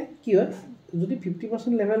মানে কি হয় যদি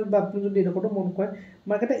 50% লেভেল বা আপুনি যদি এডোখৰটো মন কৰে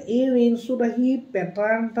মাৰ্কেটে এই ৰেঞ্জটোত আহি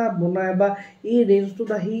পেটাৰ্ণ এটা বনায় বা এই ৰেঞ্জটোত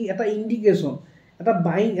আহি এটা ইণ্ডিকেশ্যন এটা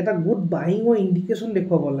বাইং এটা গুড বাইঙৰ ইণ্ডিকেশ্যন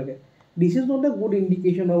দেখুৱাব লাগে this is not a good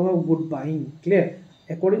indication of a good buying clear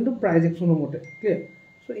according to prize একশ্যনৰ মতে ক্লিয়াৰ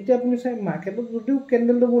চ' এতিয়া আপুনি চাই মাৰ্কেটত যদিও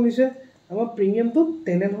কেণ্ডেলটো বনিছে আমাৰ প্ৰিমিয়ামটো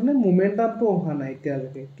তেনেধৰণে মোমেণ্টামটো অহা নাই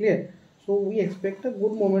এতিয়ালৈকে clear so' we expect a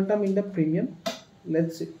good মোমেণ্টাম in the premium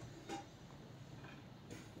let's C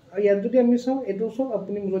আৰু ইয়াত যদি আমি চাওঁ এইটো চব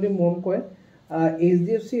আপুনি যদি মন কৰে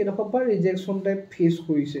HDFC এডোখৰ পৰা ৰিজেকশ্যন টাইপ ফেচ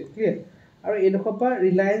কৰিছে ক্লিয়াৰ আৰু এইডোখৰ পৰা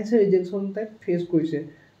ৰিলায়েন্সে ৰিজেকশ্যন টাইপ ফেচ কৰিছে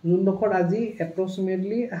যোনডোখৰত আজি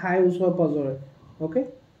এপ্ৰক্সিমেটলি হাই ওচৰে পাজৰে অ'কে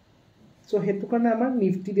চ' সেইটো কাৰণে আমাৰ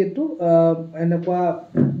নিফটি ডেটটো এনেকুৱা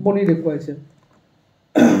বনি দেখুৱাইছে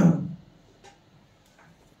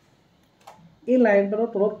এই লাইনখনৰ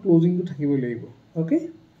তলত ক্লজিংটো থাকিবই লাগিব অ'কে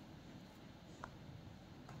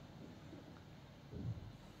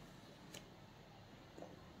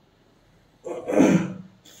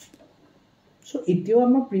চ' এতিয়াও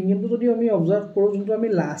আমাৰ প্ৰিমিয়ামটো যদি আমি অবজাৰ্ভ কৰোঁ যোনটো আমি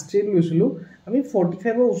লাষ্ট ট্ৰেড লৈছিলোঁ আমি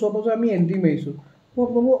 45ৰ ওচৰ পাজৰে আমি এণ্ট্ৰি মাৰিছোঁ মই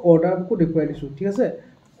আপোনালোকক অৰ্ডাৰ বুকো দেখুৱাই দিছোঁ ঠিক আছে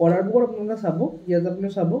অৰ্ডাৰ বুকত আপোনালোকে চাব ইয়াত আপুনি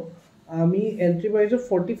চাব আমি এণ্ট্ৰি মাৰিছোঁ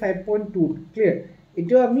 45.2 ক্লিয়াৰ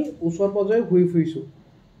এতিয়াও আমি ওচৰ পাজৰে ঘূৰি ফুৰিছোঁ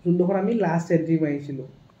যোনডোখৰত আমি লাষ্ট এণ্ট্ৰি মাৰিছিলোঁ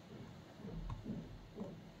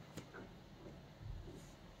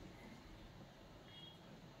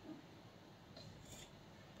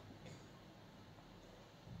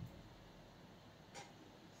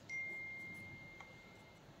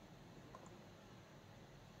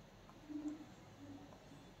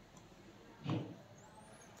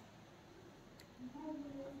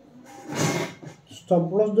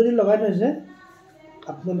ষ্টপ লছ যদি লগাই থৈছে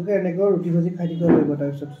আপোনালোকে এনেকৈ ৰুটি ভাজি খাই থাকিব লাগিব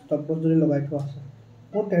তাৰপিছত ষ্টপ লছ যদি লগাই থোৱা আছে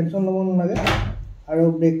বহুত টেনশ্যন ল'ব নালাগে আৰু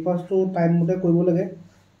ব্ৰেকফাষ্টটো টাইম মতে কৰিব লাগে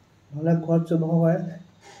নহ'লে ঘৰত চব হয়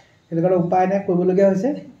সেইটো কাৰণে উপায় নাই কৰিবলগীয়া হৈছে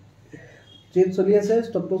ট্ৰেড চলি আছে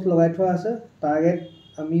ষ্টপ লছ লগাই থোৱা আছে টাৰ্গেট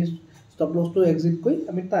আমি ষ্টপ লছটো এক্সিট কৰি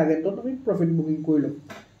আমি টাৰ্গেটত আমি প্ৰফিট বুকিং কৰি ল'ম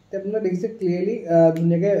এতিয়া আপোনালোকে দেখিছে ক্লিয়াৰলি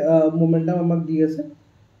ধুনীয়াকৈ মোমেণ্টাম আমাক দি আছে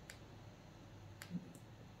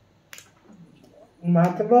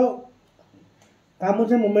মাৰ্কেটৰ কাম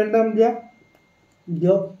হৈছে মোমেণ্টাম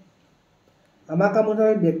দিয়ক আমাৰ কাম হৈছে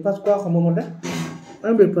আমি ব্ৰেকফাষ্ট কৰা সময়মতে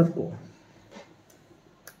আমি ব্ৰেকফাষ্ট কৰোঁ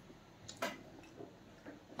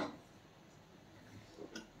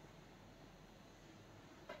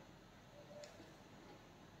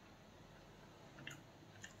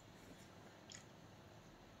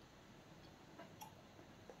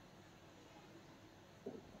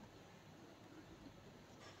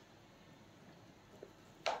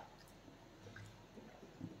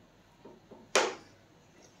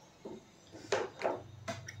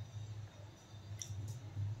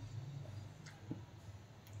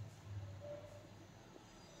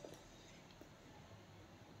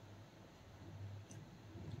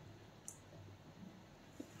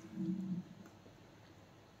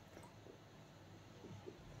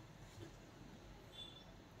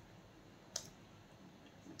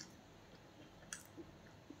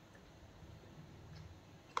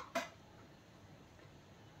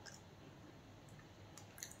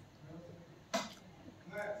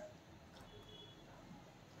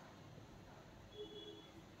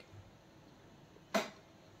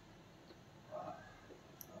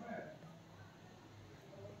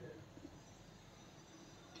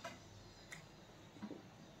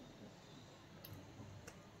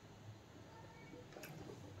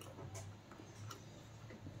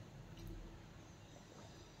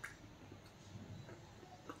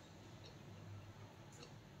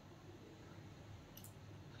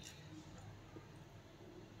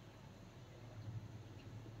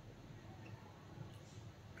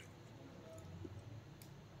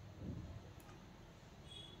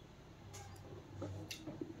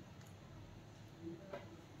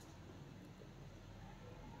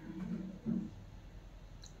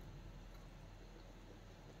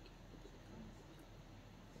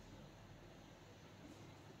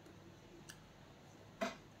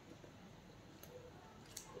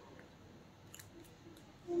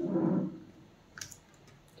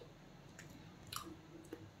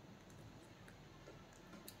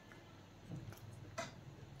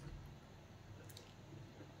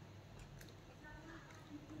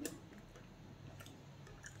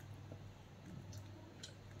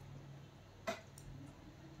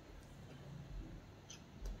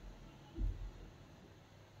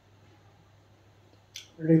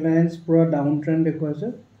ৰিলায়েন্স পুৰা ডাউন ট্ৰেণ্ড দেখুৱাইছে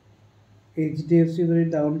HDFC যদি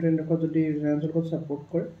ডাউন ট্ৰেণ্ড দেখুৱা যদি ৰিলায়েন্সৰ লগত ছাপোৰ্ট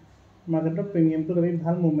কৰে মাৰ্কেটৰ প্ৰিমিয়ামটোত আমি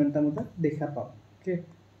ভাল মোমেণ্টাম এটা দেখা পাম অ'কে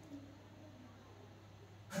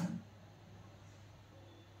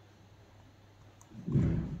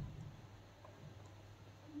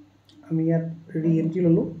আমি ইয়াত ৰিএন্ট্ৰি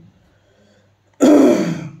ল'লোঁ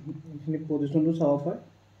এইখিনি পজিশ্যনটো চাব পাৰে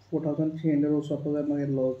 4300 ওচৰ পাজৰে আমাক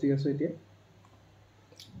ইয়াত লছ দি আছে এতিয়া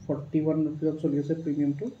 41 रुपीजत चलि আছে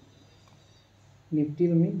প্ৰিমিয়ামটো নিফটি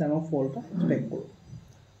আমি ডাঙৰ ফল এটা এক্সপেক্ট কৰোঁ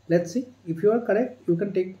let's see if U R correct U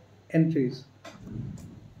can tech এন্ট্ৰিজ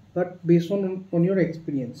but based on your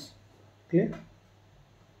experience clear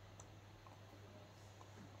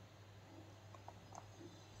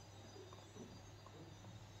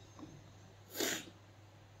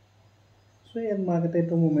so ইয়াত মাৰ্কেটে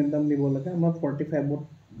এটা মোমেন্টাম দিব লাগে আমাৰ 45 ত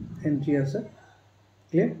এন্ট্ৰি আছে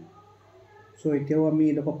ক্লিয়াৰ so এতিয়াও আমি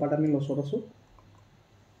এটা পাৰ্ট আমি লছত আছো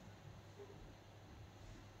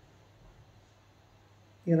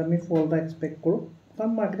ইয়াত আমি ফল এটা এক্সপেক্ট কৰো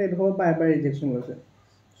কাৰণ মাৰ্কেটে এটা বাই বাই ৰিজেকশন লৈছে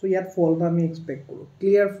so ইয়াত ফল এটা আমি এক্সপেক্ট কৰো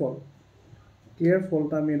ক্লিয়াৰ ফল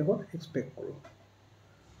এটা আমি এটা এক্সপেক্ট কৰো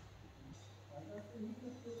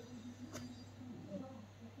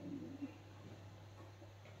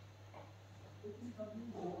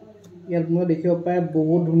ইয়াত মই দেখিব পাই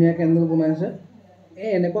বহুত ধুনীয়া ক্যান্ডেল বনাইছে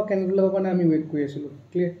এনেকুৱা ক্যান্ডেলৰ কাৰণে আমি ওয়েট কৰি আছিলো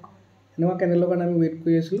ক্লিয়াৰ এনেকুৱা ক্যান্ডেলৰ কাৰণে আমি ওয়েট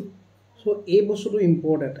কৰি আছিলো সো এই বস্তুটো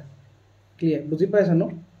ইম্পৰ্টেন্ট ক্লিয়াৰ বুজি পাইছা ন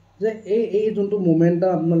যে এই যোনটো মোমেন্টাম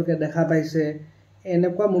আপোনালোকে দেখা পাইছে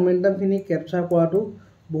এনেকুৱা মোমেন্টাম খিনি ক্যাপচাৰ কৰাটো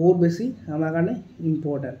বহুত বেছি আমাৰ কাৰণে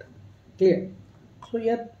ইম্পৰ্টেন্ট ক্লিয়াৰ সো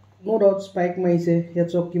ইয়াত নো ডাউট স্পাইক মাৰিছে ইয়াত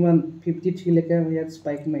চক কিমান 53 লৈকে ইয়াত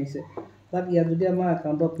স্পাইক মাৰিছে বাট ইয়াত যদি আমাৰ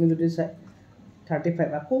একাউণ্টত আপুনি যদি চাই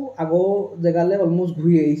 35 আকৌ আগৰ জেগালে অলমোস্ট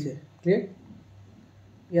ঘূৰি আহিছে ক্লিয়াৰ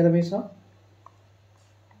ইয়াত আমি চাওঁ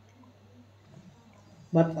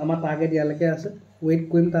বাট আমাৰ টাৰ্গেট ইয়ালৈকে আছে ওয়েট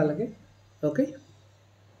কৰিম তালৈকে ওকে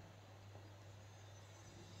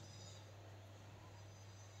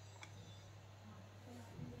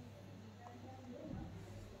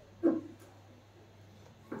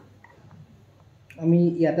আমি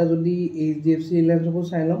ইয়াতে যদি HDFC ৰিলায়েন্সকো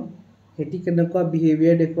চাই লম হেটি কেনেকুৱা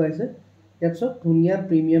বিহেভিয়াৰ দেখুৱাইছে ইয়াত সব ধুনীয়া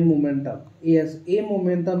প্ৰিমিয়াম মোমেন্টাম এই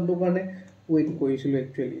মোমেন্টামটো কাৰণে ওয়েট কৰিছিল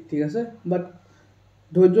একচুয়ালি ঠিক আছে বাট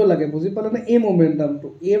ধৈৰ্য লাগে বুজি পালে না এই মোমেন্টামটো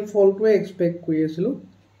এই ফলটোৱে এক্সপেক্ট কৰি আছিল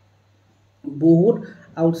বহুত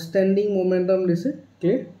আউটস্ট্যান্ডিং মোমেন্টাম দিছে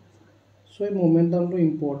কে সো এই মোমেন্টামটো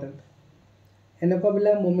ইম্পৰ্টেন্ট এনেকুৱা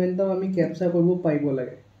বিলা মোমেন্টাম আমি ক্যাপচাৰ কৰিব পাৰিব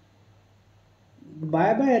লাগে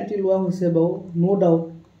বাই এন্ট্ৰি লোৱা হৈছে বাও নো ডাউট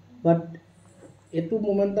বাট এটো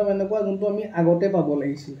মোমেন্টাম এনেকুৱা যোনটো আমি আগতে পাব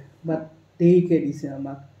লাগিছিল বাট দেৰিকে দিছে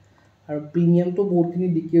আমাক আৰু প্ৰিমিয়ামটো বহুতখিনি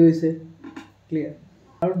দিকে হৈছে ক্লিয়াৰ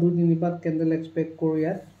আৰু 2-3 পাত ক্যান্ডেল এক্সপেক্ট কৰো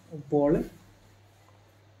ইয়াত ওপৰলে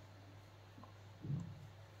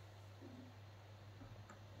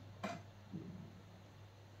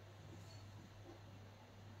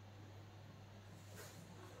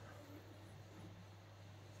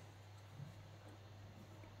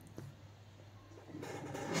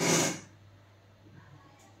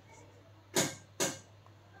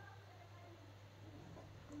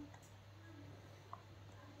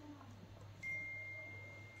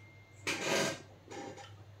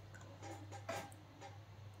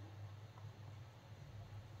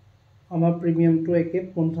আমাৰ প্ৰিমিয়ামটো একে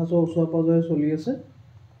 50 ওচৰ পাজৰে চলি আছে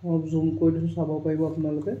মই জুম কৰি দিছো চাব পাৰিব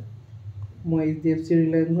আপোনালোকে মই HDFC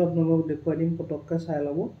ৰিলায়েন্স আপোনালোকক দেখুৱাই দিম পটককে চাই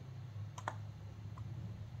লব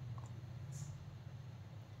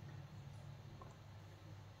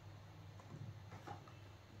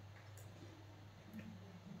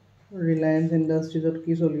ৰিলায়েন্স ইণ্ডাষ্ট্ৰিজত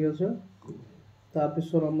কি চলি আছে তাৰ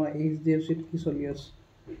পিছত আমাৰ HDFC ত কি চলি আছে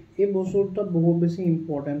এই বস্তুটো বহুত বেছি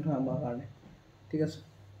ইম্পৰ্টেন্ট হয় আমাৰ কাৰণে ঠিক আছে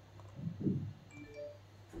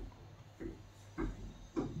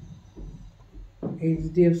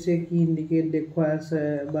HDFC কি ইন্ডিকেট দেখুৱাই আছে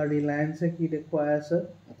বা ৰিলায়েন্স কি দেখুৱাই আছে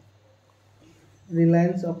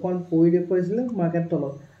ৰিলায়েন্স অকন পৰি দেখুৱাইছিলে মাৰ্কেট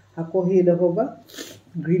তলত আকৌ হি দেখুৱা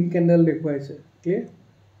গ্ৰীন ক্যান্ডেল দেখুৱাইছে ক্লিয়াৰ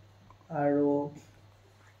আৰু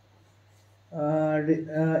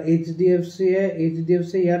HDFC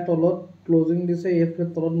ইয়াৰ তলত ক্লোজিং দিছে এফ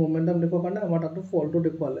তলত মোমেন্টাম দেখুৱা কাৰণে আমাৰ তাতো ফলটো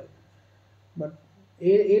দেখুৱালে বাট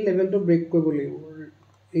এই লেভেলটো ব্ৰেক কৰিব লাগিব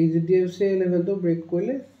HDFC লেভেলটো ব্ৰেক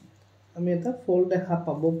কৰিলে আমি এটা ফল দেখা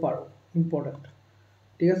পাব পাৰো ইম্পৰ্টেন্ট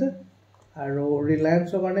ঠিক আছে আৰু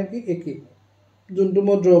ৰিলায়েন্সৰ কাৰণে কি একি যোনটো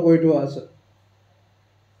মই ড্ৰ কৰি থোৱা আছে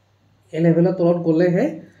এই লেভেলৰ তলত গলেহে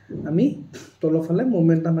আমি তলফালে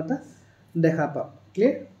মোমেন্টাম এটা দেখা পাম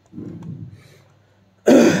ক্লিয়াৰ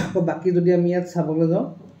বাকি যদি আমি ইয়াত চাবলৈ যাওঁ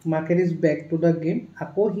market is back to the game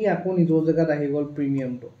আকৌ নিজৰ জায়গাত আহি গল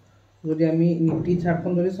প্ৰিমিয়ামটো যদি আমি নিফটি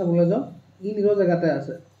চাৰ্টখন যদি চাবলৈ যাওঁ ই নিজৰ জায়গাতে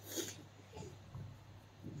আছে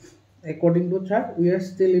according to chart we are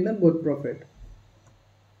still in a good profit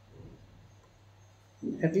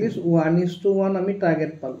at least 1:1 আমি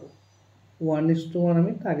টার্গেট পালো 1:1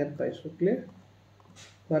 আমি টার্গেট পাইছো ক্লিয়ার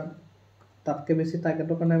বাট তাতকে বেছি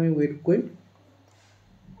টাৰ্গেটৰ কাৰণে আমি ওয়েট কৰিম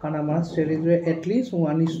কাৰণ আমাৰ স্ট্ৰেটেজিৰে at least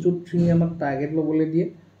 1:3 আমাক টার্গেট লবলৈ দিয়ে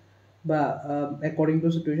বা according to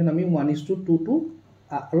situation আমি 1:2 to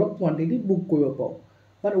অলপ কোয়ান্টিটি বুক কৰিব পাও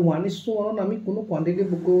but 1:1 আমি কোনো কোয়ান্টিটি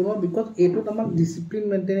বুক কৰিব নোৱাৰো because এটোত আমাক ডিসিপ্লিন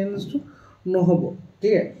মেইনটেনেন্স টো নহব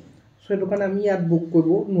ক্লিয়াৰ সো এটো কাৰণে আমি ইয়াত বুক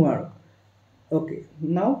কৰিব নোৱাৰো okay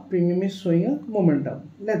now premium is showing a momentum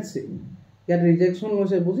let's see ইয়াত ৰিজেকশন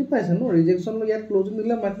হৈছে বুজি পাইছে ন ৰিজেকশন ইয়াত ক্লোজিং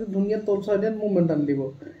দিলে মাৰ্কেট ধুনিয়া তল সাইডত মোমেন্টাম দিব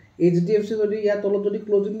এইচডিএফসি যদি ইয়াত তলত যদি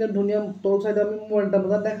ক্লোজিং দিয়ে ধুনিয়া তল সাইডত আমি মোমেন্টাম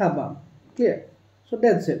দেখা পাম ক্লিয়াৰ সো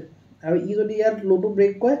দ্যাটস ইট আৰু ই যদি ইয়াত লোটো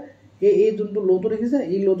ব্ৰেক কৰে এই যোনটো লোটো দেখিছে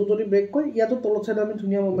এই লোটো যদি ব্ৰেক কৰে ইয়াতো তলত সাইডত আমি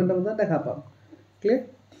ধুনিয়া মোমেন্টাম দেখা পাম clear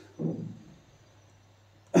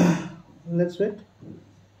let's wait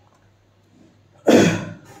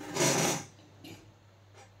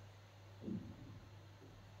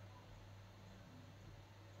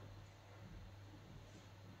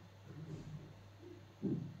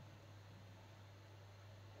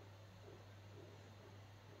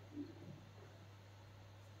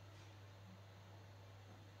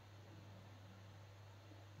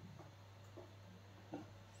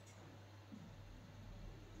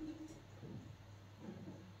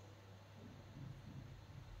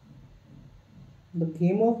The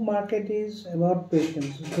game of market is about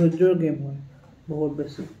patience. ধৈৰ্যৰ game হয় বহুত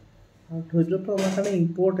বেছি আৰু ধৈৰ্যটো আমাৰ কাৰণে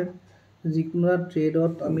ইম্পৰ্টেণ্ট যিকোনো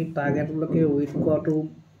ট্ৰেডত আমি টাৰ্গেটলৈকে ৱেইট কৰাটো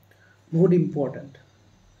বহুত ইম্পৰ্টেণ্ট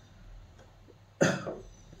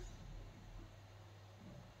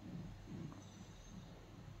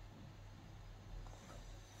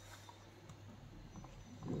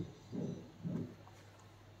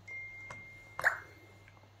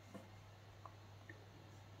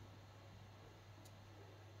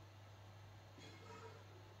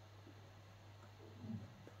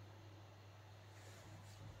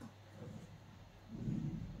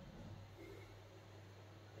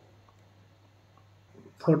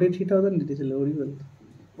 $43,000 দিছিলে ওৰিবল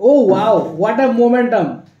oh wow what a momentum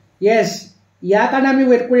yes ইয়াৰ কাৰণে আমি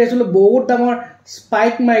ওয়েট কৰি আছিলো বহুত ডাঙৰ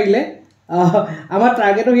স্পাইক মাৰিলে আমাৰ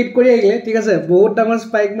টাৰ্গেটও হিট কৰি আহিলে ঠিক আছে বহুত ডাঙৰ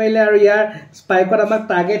স্পাইক মাৰিলে আৰু ইয়াৰ স্পাইকত আমাক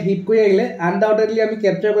টাৰ্গেট হিট কৰি আহিলে আনডাউটেডলি আমি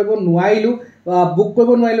ক্যাপচাৰ কৰিব নোৱাৰিলো বুক কৰিব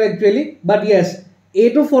নোৱাৰিলো একচুয়ালি বাট yes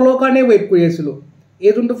এটো ফলো কাৰণে ওয়েট কৰি আছিলো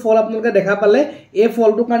এই যোনটো ফল আপোনালোকে দেখা পালে এই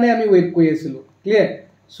ফলটো কাৰণে আমি ওয়েট কৰি আছিলো ক্লিয়াৰ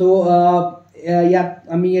সো ইয়াত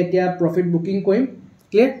আমি এতিয়া প্ৰফিট বুকিং কৰিম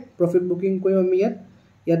ক্লিয়াৰ প্ৰফিট বুকিং কৰিম আমি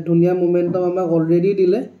ইয়াত ধুনিয়া মোমেন্টাম আমাক অলৰেডি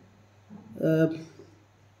দিলে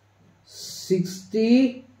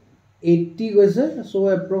 60-80 গৈছে so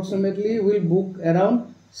approximately will book around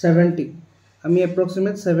 70 আমি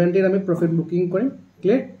approximate 70 আমি প্ৰফিট বুকিং কৰিম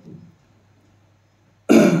ক্লিয়াৰ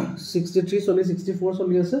 63 চলি 64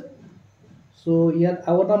 চলি আছে সো ইয়াত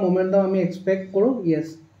আউটা মোমেন্টাম আমি এক্সপেক্ট কৰো yes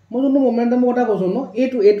মই যোনটো মোমেন্টাম কথা কৈছো ন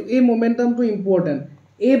এই মোমেন্টামটো ইম্পৰ্টেন্ট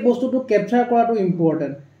এই বস্তুটো ক্যাপচাৰ কৰাটো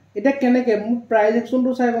ইম্পৰ্টেন্ট এটা কেনেকে প্ৰাইস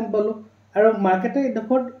একচনটো চাই গম পালো আৰু মাৰ্কেটে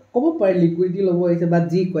দেখত কব পাৰে লিকুইডিটি লব হৈছে বা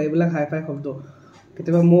জি কয় এইবিলাক হাই ফাই শব্দ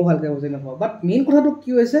কেতিয়াবা মই ভালকে বুজি নাপাওঁ বাট মেইন কথাটো কি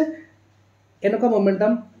হৈছে এনেকুৱা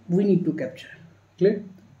momentum we need to ক্যাপচাৰ clear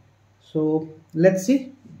so let's see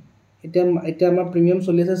এটা আমাৰ প্ৰিমিয়াম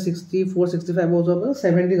চলি আছে 64 65 ওজৰ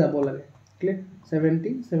 70 যাব লাগে ক্লিয়াৰ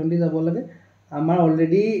 70 যাব লাগে আমাৰ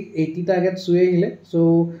অলৰেডি 80 টাৰ্গেট চুই আহিলে সো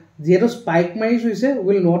যেটো স্পাইক মাৰিছ হৈছে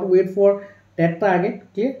will not wait for that target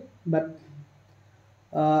clear but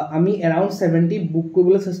আমি around 70 বুক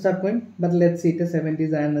কৰিবলৈ চেষ্টা কৰিম but let's see এটা 70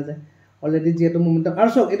 যায় না যায় অলৰেডি যেটো মোমেন্টাম আৰু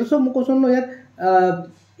সব এটো সব মই কৈছো ন ইয়াত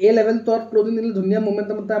এ লেভেল তত ক্লোজিং দিলে ধুনিয়া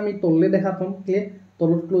মোমেন্টামটা আমি তললে দেখা পাম ক্লিয়াৰ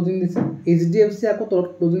তলত ক্লোজিং দিছে এইচডিএফসি আকৌ তলত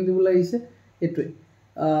ক্লোজিং দিবলৈ আহিছে এটোই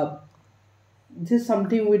this is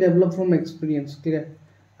something we develop from experience clear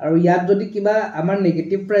আৰু ইয়াত যদি কিবা আমাৰ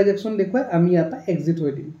নেগেটিভ প্ৰাইস একচন দেখুৱাই আমি ইয়াত এক্সিট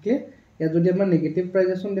হৈ দিম ক্লিয়াৰ ইয়াত যদি আমাৰ নেগেটিভ প্ৰাইস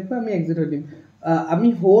একচন দেখুৱাই আমি এক্সিট হৈ দিম আমি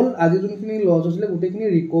হোল আজি যোনখিনি লস হৈছিলে গুটেখিনি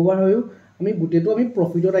ৰিকভাৰ হৈও আমি গুটেটো আমি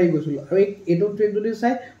প্ৰফিটত আহি গৈছিল আৰু এটো ট্ৰেড যদি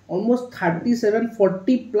চাই অলমোস্ট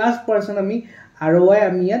 37-40+ % আমি ROI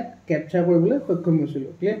আমি ইয়াত ক্যাপচাৰ কৰিবলৈ সক্ষম হৈছিল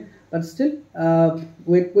ক্লিয়াৰ বাট ষ্টিল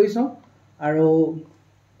ওয়েট কৰি চাও আৰু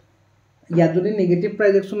ইয়াত যদি নেগেটিভ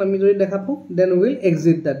প্ৰাইস একচন আমি যদি দেখা পাও then will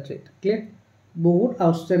exit that trade clear বহুত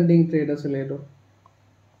আউটস্ট্যান্ডিং ট্ৰেড আছিল এটো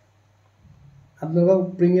আপোনালোক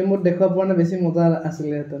প্ৰিমিয়ামত দেখা পোৱা না বেছি মজা আছিল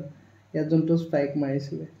এটা ইয়াত যোনটো স্পাইক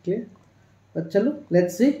মাৰিছিল ক্লিয়াৰ বাট চলো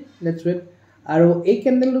লেটস সি লেটস ওয়েট আৰু এই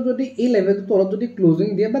ক্যান্ডেলটো যদি এই লেভেলটো তলত যদি ক্লোজিং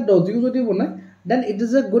দিয়ে বা ডজিও যদি বনায় then it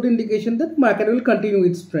is a good indication that market will continue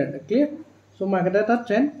its trend. Clear? So market eta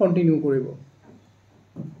trend continue koribo.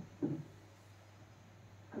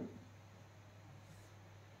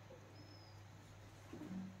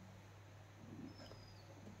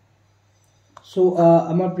 So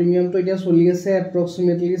our premium to etia choli ase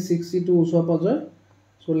approximately 62 usor pajor.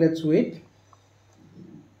 So let's wait.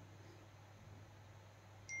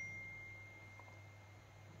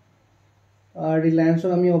 Reliance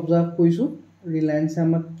ami observe koisu. Reliance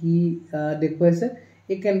amak ki dekhoise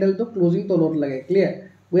a candle to closing tolot lage. Clear?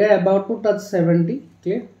 We are about to touch 70.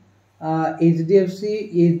 Clear?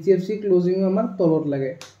 HDFC closing amak tolot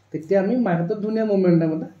lage. Tetia ami market dhunia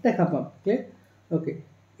momentum eta dekha pam. Clear? Okay.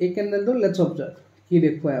 A candle to let's observe ki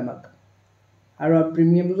dekhoy amak. Aru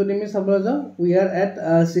premium to jodi ami sabla jao we are at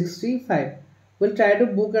 65. We'll try to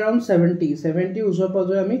book around 70 usor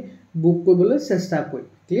pajoi ami book koribole chesta koi.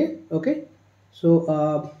 Clear? Okay? So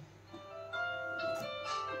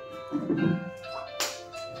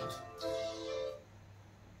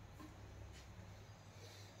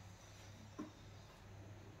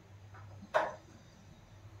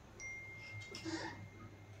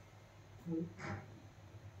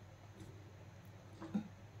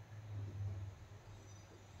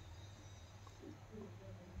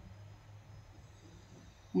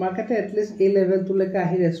market at least a level to like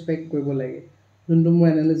ahi respect koribo lage juntu mo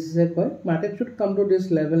analysis e koy market should come to this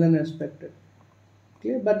level and respect it.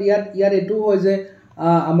 Clear? But yar etu hoy je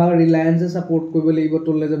amar Reliance support koribo lagibo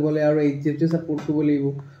tolle jabole aru HDFC support koribo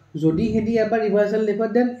lagibo jodi hedi ebar reversal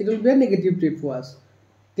dekho then it will be a negative trade for us.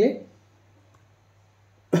 Okay?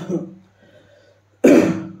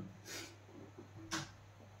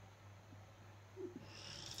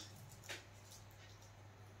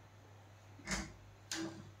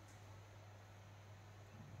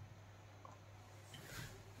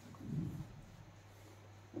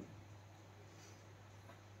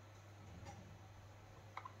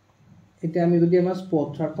 এতিয়া আমি যদি আমাৰ spot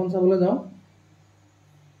চাৰ্টখন চাবলৈ যাওঁ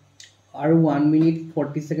আৰু 1 minute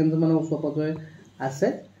 40 seconds মানে ওচৰ পাজৰে আছে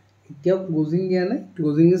এতিয়াও ক্লোজিং দিয়া নাই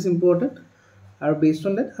ক্লোজিং ইজ ইম্পৰ্টেন্ট আৰু বেসড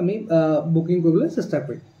অন দ্যাট আমি বুকিং কৰিবলৈ চেষ্টা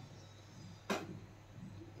কৰিম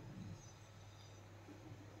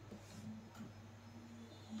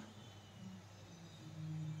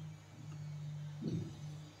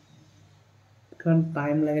কাৰণ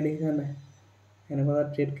টাইম লাগে দেখিছা নাই এনেকুৱা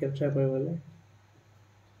ট্ৰেড ক্যাপচাৰ কৰিবলৈ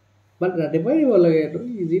But ৰাতিপুৱাই দিব লাগে এটো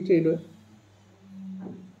ইজি ট্ৰেড হয়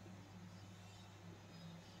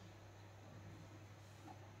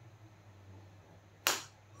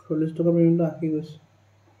চল্লিশ টকা পেমেন্ট আকি গৈছে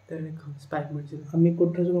তেনে স্পাইক মাৰছিল আমি কোড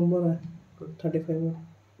থৈছো গম পোৱা নাই 35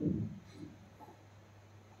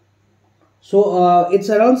 So it's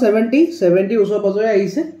around 70 usor pajore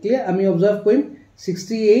aise clear ami observe koim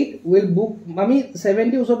 68 will book ami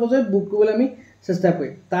 70 usor pajore book kobole ami chesta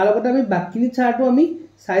koim tar logote ami bakini charto ami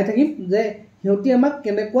sai thakim je heoti amak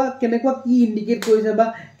kenekwa ki indicate korise ba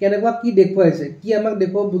kenekwa ki dekhoise ki amak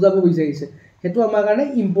dekho bujabo bicharise hetu amar karone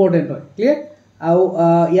important hoy clear au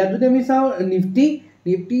ya jodi ami sao nifty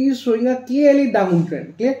is showing a clearly down trend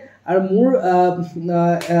clear ar mur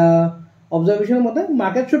observation mote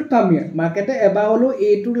market should come here market eba holo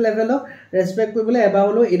a2 level of respect koribole eba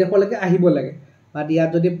holo e dekoleke ahibo lage but ya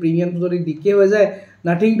jodi premium jodi dike hoy jay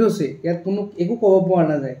nothing to say ya kono eku kobo poa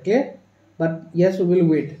na jay clear but yes we will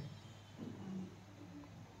wait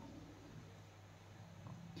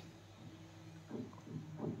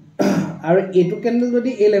আর এটু candle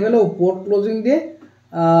যদি এই level of উপর closing দিয়ে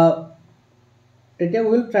তেতিয়া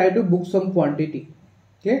will try to book sum quantity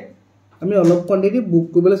okay আমি অলপ quantity book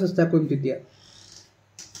কৰিবলৈ চেষ্টা কৰিম তেতিয়া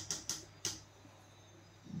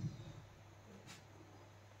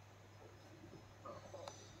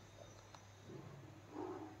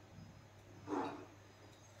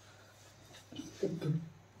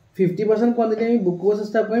 $50% quantity আমি বুক কৰিব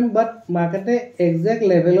চেষ্টা কৰিম বাট মাৰ্কেটে এক্সাক্ট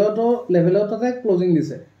লেভেলতে ক্লোজিং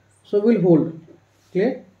দিছে so we'll hold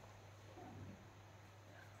clear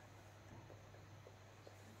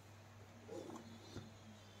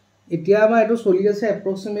এতিয়া আমাৰ এটো চলি আছে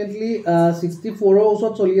approximately 64 ৰ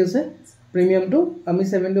ওচৰত চলি আছে প্ৰিমিয়াম টো আমি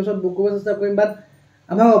 70 ওচৰত বুক কৰিব চেষ্টা কৰিম বাট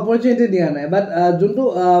আমাৰ অপৰচুনিটি দিয়া নাই বাট যোনটো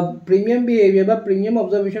প্ৰিমিয়াম বিহেভিয়াৰ বা প্ৰিমিয়াম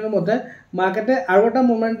অবজাৰভেশনৰ মতে মাৰ্কেটে আৰু এটা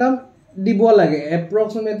মোমেন্টাম দিব লাগে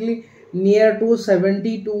approximately near to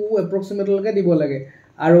 72 approximately লকে দিব লাগে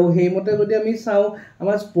আৰু হেই মতে যদি আমি চাও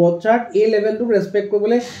আমাৰ স্পট চাৰ্ট এই লেভেল টু ৰেসপেক্ট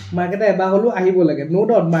কৰিবলৈ মাৰ্কেটে এবা হলো আহিব লাগে নো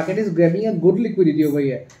doubt market is গ্ৰেবিং a good liquidity over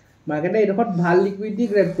হিয়াৰ মাৰ্কেটে এডখত ভাল লিকুইডিটি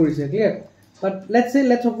গ্ৰেব কৰিছে clear but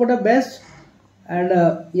let's hope for the best and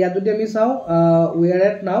ইয়া যদি আমি চাও উই আৰ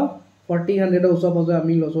এট নাও 40 100 ওচৰ পাজৰ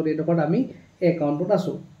আমি লছত এডখত আমি একাউণ্টত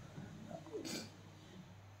আছোঁ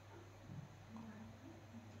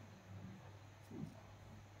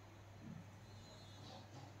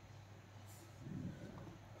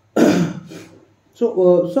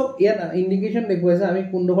so ইয়াত ইণ্ডিকেশ্যন দেখুৱাইছে আমি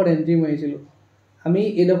কোনডোখৰত এণ্ট্ৰি মাৰিছিলোঁ আমি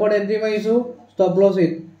এইডোখৰত এণ্ট্ৰি মাৰিছোঁ ষ্টপ লছ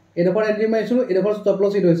হিট এইডোখৰত এণ্ট্ৰি মাৰিছিলোঁ এইডোখৰত ষ্টপ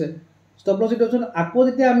লছ হিট হৈছে ষ্টপ লছ হিট হোৱাৰ পিছত আকৌ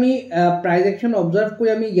যেতিয়া আমি প্ৰাইজ একশ্যন অবজাৰ্ভ কৰি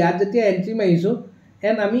আমি ইয়াত যেতিয়া এণ্ট্ৰি মাৰিছোঁ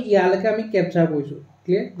এণ্ড আমি ইয়ালৈকে আমি কেপচাৰ কৰিছোঁ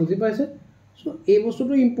ক্লিয়াৰ বুজি পাইছে চ' এই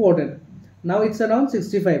বস্তুটো ইম্পৰ্টেণ্ট নাও ইটছ এৰাউণ্ড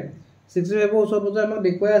 65 ওচৰ পাজৰে আমাক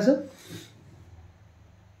দেখুৱাই আছে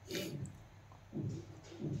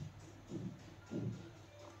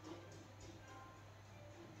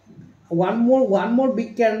one more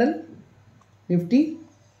big candle nifty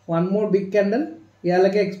one more big candle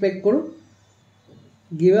ইয়ালৈকে এক্সপেক্ট কৰোঁ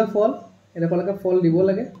give a fall এডোখৰলৈকে fall দিব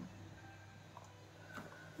লাগে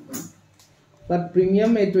বাট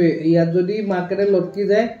প্ৰিমিয়াম এইটোৱে ইয়াত যদি মাৰ্কেটে লটকি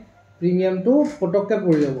যায় প্ৰিমিয়ামটো পটককৈ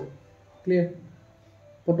পৰি যাব ক্লিয়াৰ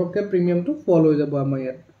পটককৈ প্ৰিমিয়ামটো ফল হৈ যাব আমাৰ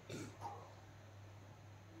ইয়াত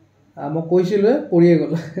মই কৈছিলোঁ পৰিয়ে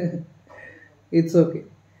গ'ল ইটছ অ'কে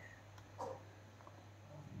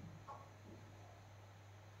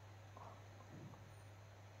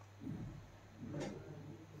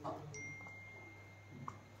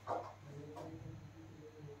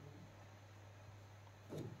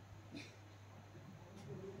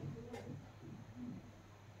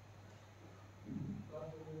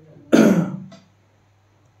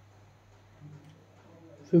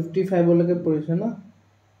फिफ्टी फाइव लगे पड़े ना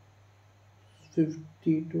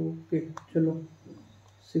 52 के चलो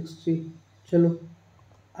 60 चलो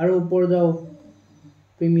और ऊपर जाओ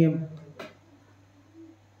प्रीमियम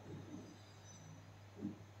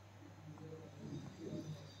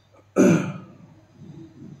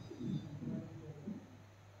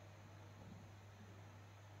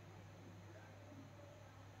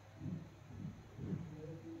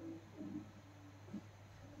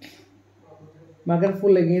मार्केट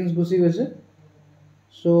फुल एगेन्स्ट गुसी गई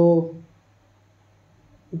सो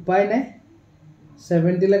उपाय ना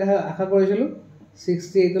 70 लगे आशा कर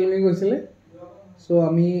 68 लगे गई सो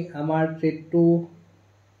आमी आमार ट्रेड तो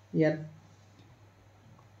यात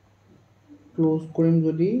क्लोज करिम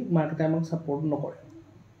जदि मार्केटे आमाक सपोर्ट नकरे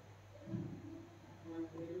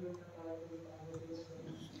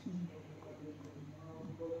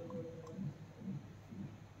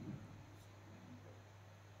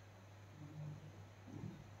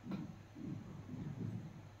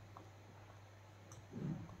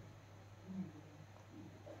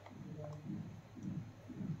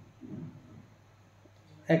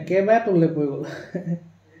একেবাৰে তললৈ পৰি গ'ল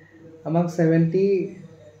আমাক 70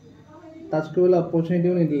 টাচ কৰিবলৈ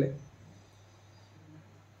অপৰচুনিটিও নিদিলে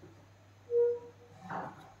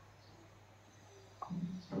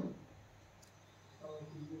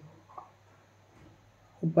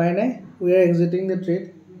উপায় নাই we are exciting the trade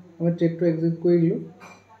আমি ট্ৰেডটো এক্সিট কৰি দিলোঁ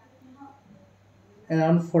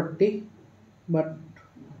এৰাউণ্ড 40 বাট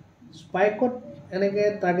স্পাইকত এনেকৈ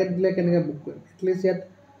টাৰ্গেট দিলে কেনেকৈ বুক কৰিম এটলিষ্ট ইয়াত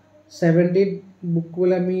 70 বুক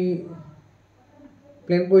কৰিলে আমি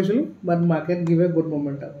প্লেন কৰিছিলোঁ বাট মাৰ্কেট গিভ এ গুড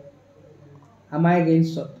মোমেণ্টাম আমাৰ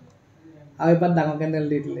এগেইনষ্টত আৰু এবাৰ ডাঙৰ কেণ্ডেল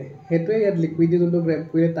দি দিলে সেইটোৱে ইয়াত লিকুইডিটি যোনটো গ্ৰেপ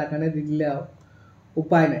কৰিলে তাৰ কাৰণে দি দিলে আৰু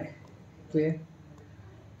উপায় নাই ক্লিয়াৰ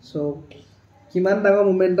চ' কিমান ডাঙৰ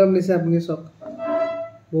মোমেণ্টাম নিছে আপুনি চাওক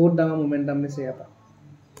বহুত ডাঙৰ মোমেণ্টাম নিছে ইয়াৰ পৰা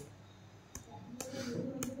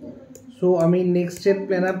চ' আমি নেক্সট ট্ৰেড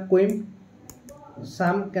প্লেন আপ কৰিম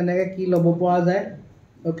চাম কেনেকৈ কি ল'ব পৰা যায়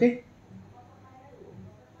ओके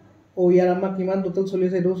ओ यार आमा किमान टोटल चली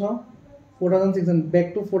আছে এটো চাও 4600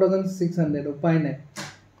 बैक टू 4600 উপায় নাই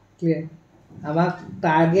ক্লিয়ার আমাক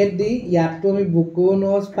টার্গেট দি ইয়াতো আমি বুক করব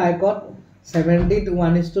নো স্পাইকত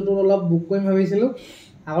 71:2 অলপ বুক কৰিম ভাবিছিলো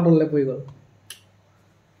আগত হলে পৰি গল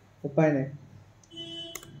উপায় নাই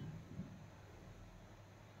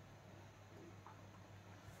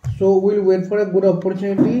so we'll wait for a good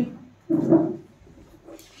opportunity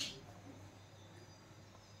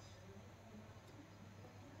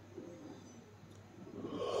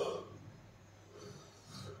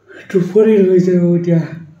টুপৰি ৰৈছে ওইটা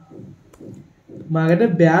মাগেতে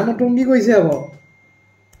বেয়া নটংকি কৈছে আকৌ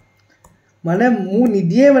মানে মু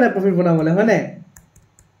নিদিয়ে মানে প্ৰফিট বনাবলে মানে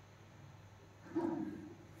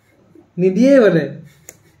নিদিয়ে মানে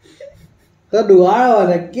তো দুৱাৰ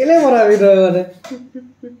মানে কেলে বনাবি তই মানে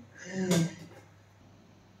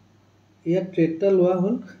ইয়াত ট্ৰেডটা লোৱা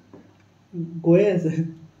হ'ল গৈ আছে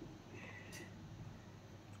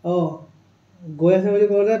গৈ আছে বুলি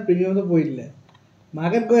ক'লে প্ৰিমিয়ামটো পৰি দিলে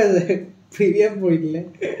मार्केट गई আছে প্ৰিমিয়াম পড়ি দিলে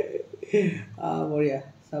বঢ়িয়া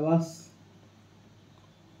সাবাস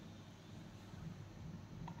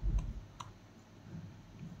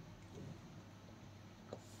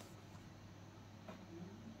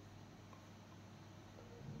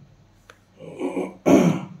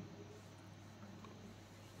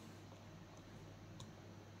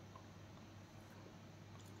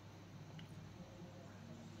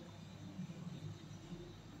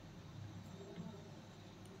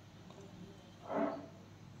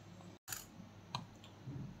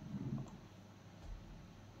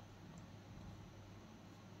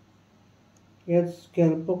ইয়াত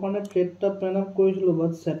স্কেলপৰ কাৰণে ট্ৰেড এটা প্লেন আপ কৰিছিলোঁ,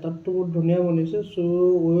 বাট ছেটআপটো বহুত ধুনীয়া বনিছে। চ'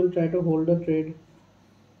 উই will try to hold the trade.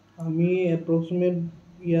 আমি এপ্ৰক্সিমেট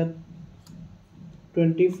ইয়াত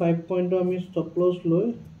 25 পইণ্টৰ আমি ষ্টপ লছ লৈ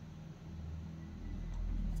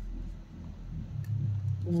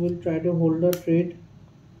we will try to hold the trade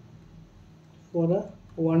for a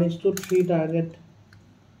 1:3 target.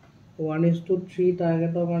 1:3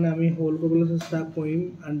 targetor কাৰণে আমি হোল্ড কৰিবলৈ চেষ্টা কৰিম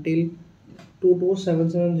until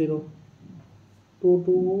 22770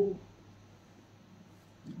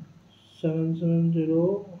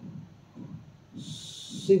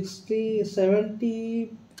 70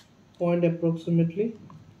 point approximately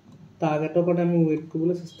targetor কাৰণে আমি ৱেইট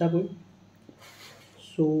কৰিবলৈ চেষ্টা কৰিম।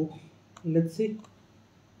 So let's see,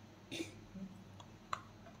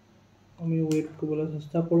 আমি ৱেইট কৰিবলৈ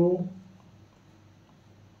চেষ্টা কৰোঁ।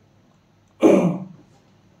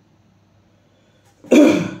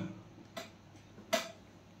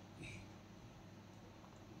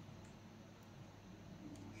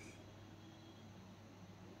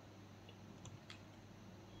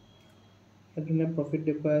 ধুনীয়া প্ৰফিট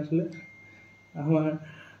দেখুৱাই আছিলে। আমাৰ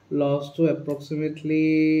লছটো এপ্ৰক্সিমেটলি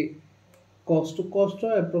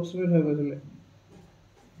কষ্টৰ এপ্ৰক্সিমেট হৈ গৈছিলে।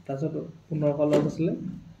 তাৰপিছত 1500 লছ আছিলে।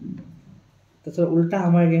 তাৰপিছত উল্টা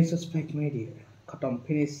আমাৰ এগেইনষ্ট স্পাইক মাৰি দিয়ে, খতম,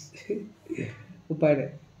 ফিনিছ। উপায় নাই।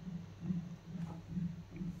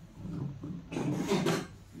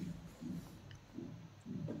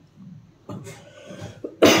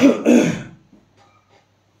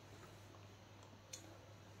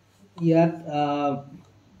 ইয়াত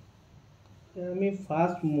আমি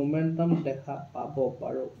ফাষ্ট মোমেণ্টাম দেখা পাব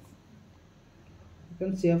পাৰোঁ। You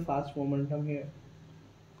can see a fast momentum here.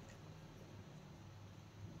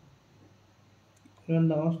 ইমান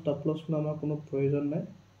ডাঙৰ ষ্টপ লছ লৈ আমাৰ কোনো প্ৰয়োজন নাই।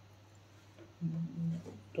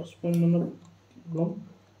 10 পইণ্ট মানত ল'ম,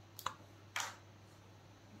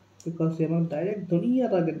 বিকজ আমাক ডাইৰেক্ট ধুনীয়া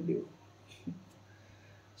টাৰ্গেট দিব।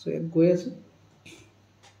 চ' ইয়াত গৈ আছে।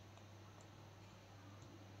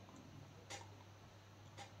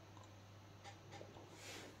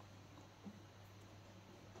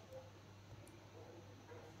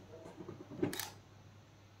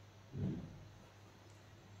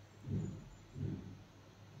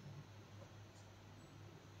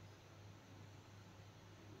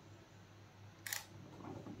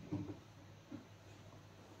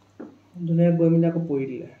 ধুনীয়া গৈ মেলি আকৌ পৰি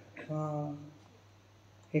দিলে।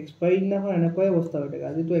 এক্সপাইৰী দিনাখন এনেকুৱাই অৱস্থা হৈ থাকে।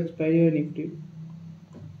 আজিতো এক্সপাইৰী হয় নিফটি।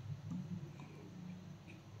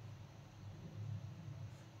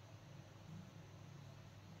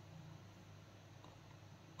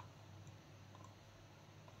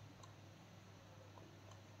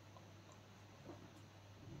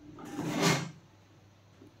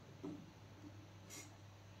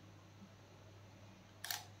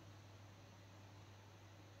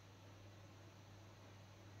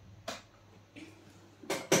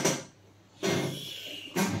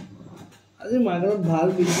 আজি মাৰ্কেটত ভাল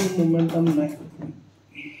বিশেষ মোমেণ্টাম নাই।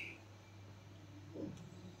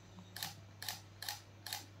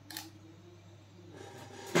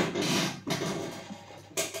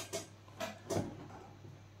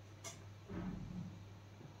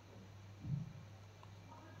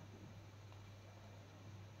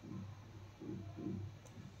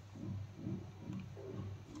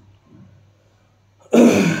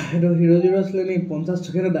 এইটো হিৰ' জিৰ' আছিলে নেকি? 50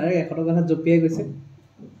 টকীয়াটো ডাইৰেক্ট 100 টকা জঁপিয়াই গৈছে।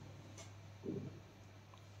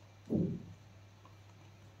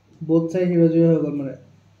 বহুত চাই হিৰ' জিৰ' হৈ গ'ল মানে।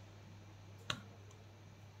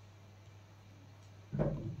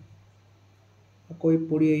 আকৌ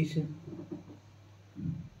পৰি আহিছে।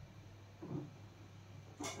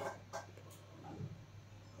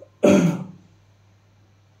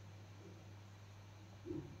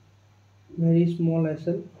 ভেৰি স্মল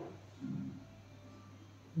এছএল,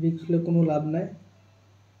 ৰিস্ক লৈ কোনো লাভ নাই।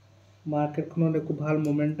 মাৰ্কেটখনত একো ভাল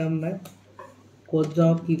মোমেণ্টাম নাই। ক'ত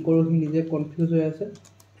যাওঁ কি কৰোঁ সি নিজে কনফিউজ হৈ আছে।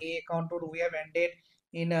 এই একাউণ্টত উই হেভ এণ্ডেড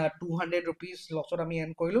ইন 200 rupees লছত আমি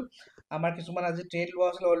এণ্ড কৰিলোঁ। আমাৰ কিছুমান আজি ট্ৰেড লোৱা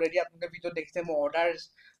হৈছিলে অলৰেডি। আপোনালোকে ভিডিঅ'ত দেখিছে মই অৰ্ডাৰ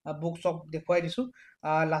বুক চব দেখুৱাই দিছোঁ।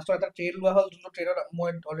 লাষ্টত এটা ট্ৰেড লোৱা হ'ল, যোনটো ট্ৰেডত মই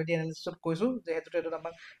অলৰেডি এনালিচিছত কৈছোঁ যে সেইটো ট্ৰেডত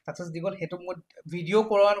আমাক ছাকচেছ দি গ'ল। সেইটো মই ভিডিঅ'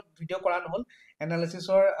 কৰা নহ'ল।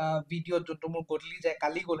 এনালিচিছৰ ভিডিঅ'ত যোনটো মোৰ গধূলি যায়,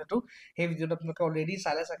 কালি গ'ল সেইটো, সেই ভিডিঅ'টো আপোনালোকে অলৰেডি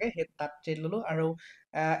চালে চাগে। সেই তাত ট্ৰেড ল'লোঁ আৰু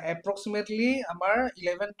এপ্ৰক্সিমেটলি আমাৰ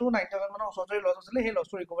 11 to 9,000 মানৰ ওচৰতে লছ আছিলে। সেই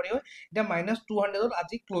লছটো ৰিকভাৰী হয় এতিয়া -200ত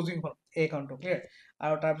আজি ক্লজিং হ'ল এই একাউণ্টটো। ক্লিয়াৰ?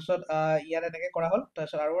 আৰু তাৰপিছত ইয়াত এনেকৈ কৰা হ'ল।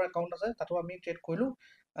 তাৰপিছত আৰু একাউণ্ট আছে, তাতো আমি ট্ৰেড কৰিলোঁ।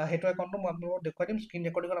 সেইটো একাউণ্টটো মই আপোনালোকক দেখুৱাই দিম। স্ক্ৰীন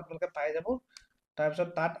ৰেকৰ্ডিঙত আপোনালোকে পাই যাব। তাৰপিছত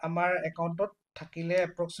তাত আমাৰ একাউণ্টত থাকিলে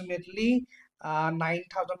এপ্ৰক্সিমেটলি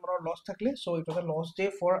 9,000 মানৰ লছ থাকিলে। চ' it was a loss day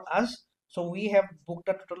for আছ। চ' উই have booked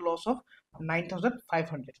the total loss of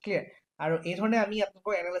 9,500। Clear? আৰু এই ধৰণে আমি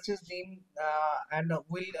আপোনালোকক এনালাইচিছ দিম and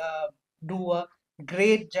will do a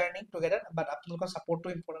great journey together বাট আপোনালোকৰ ছাপৰ্টটো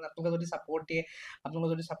ইম্পৰ্টেণ্ট আপোনালোকে যদি ছাপৰ্ট দিয়ে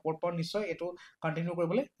আপোনালোকে যদি ছাপৰ্ট পাওঁ নিশ্চয় এইটো কণ্টিনিউ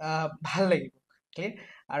কৰিবলৈ ভাল লাগিব ক্লিয়াৰ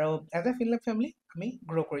আৰু এজ এ FinLAB ফেমিলি আমি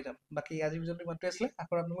গ্ৰ' কৰি যাম বাকী আজি ভিডিঅ'টো ইমানটোৱে আছিলে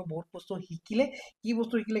আকৌ আপোনালোকে বহুত বস্তু শিকিলে কি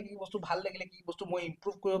বস্তু ভাল লাগিলে কি বস্তু মই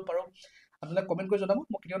ইম্প্ৰুভ কৰিব পাৰোঁ আপোনালোকে কমেণ্ট কৰি জনাব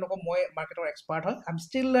মই কেতিয়াও নকওঁ মই মাৰ্কেটৰ এক্সপাৰ্ট হয় I am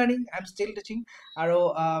still learning I am still teaching আৰু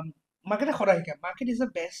মাৰ্কেটে সদায় শিকায় market is the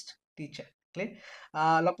best teacher clear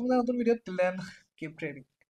লগ পাম নতুন ভিডিঅ'ত টিল দেন কিপ ট্ৰেডিং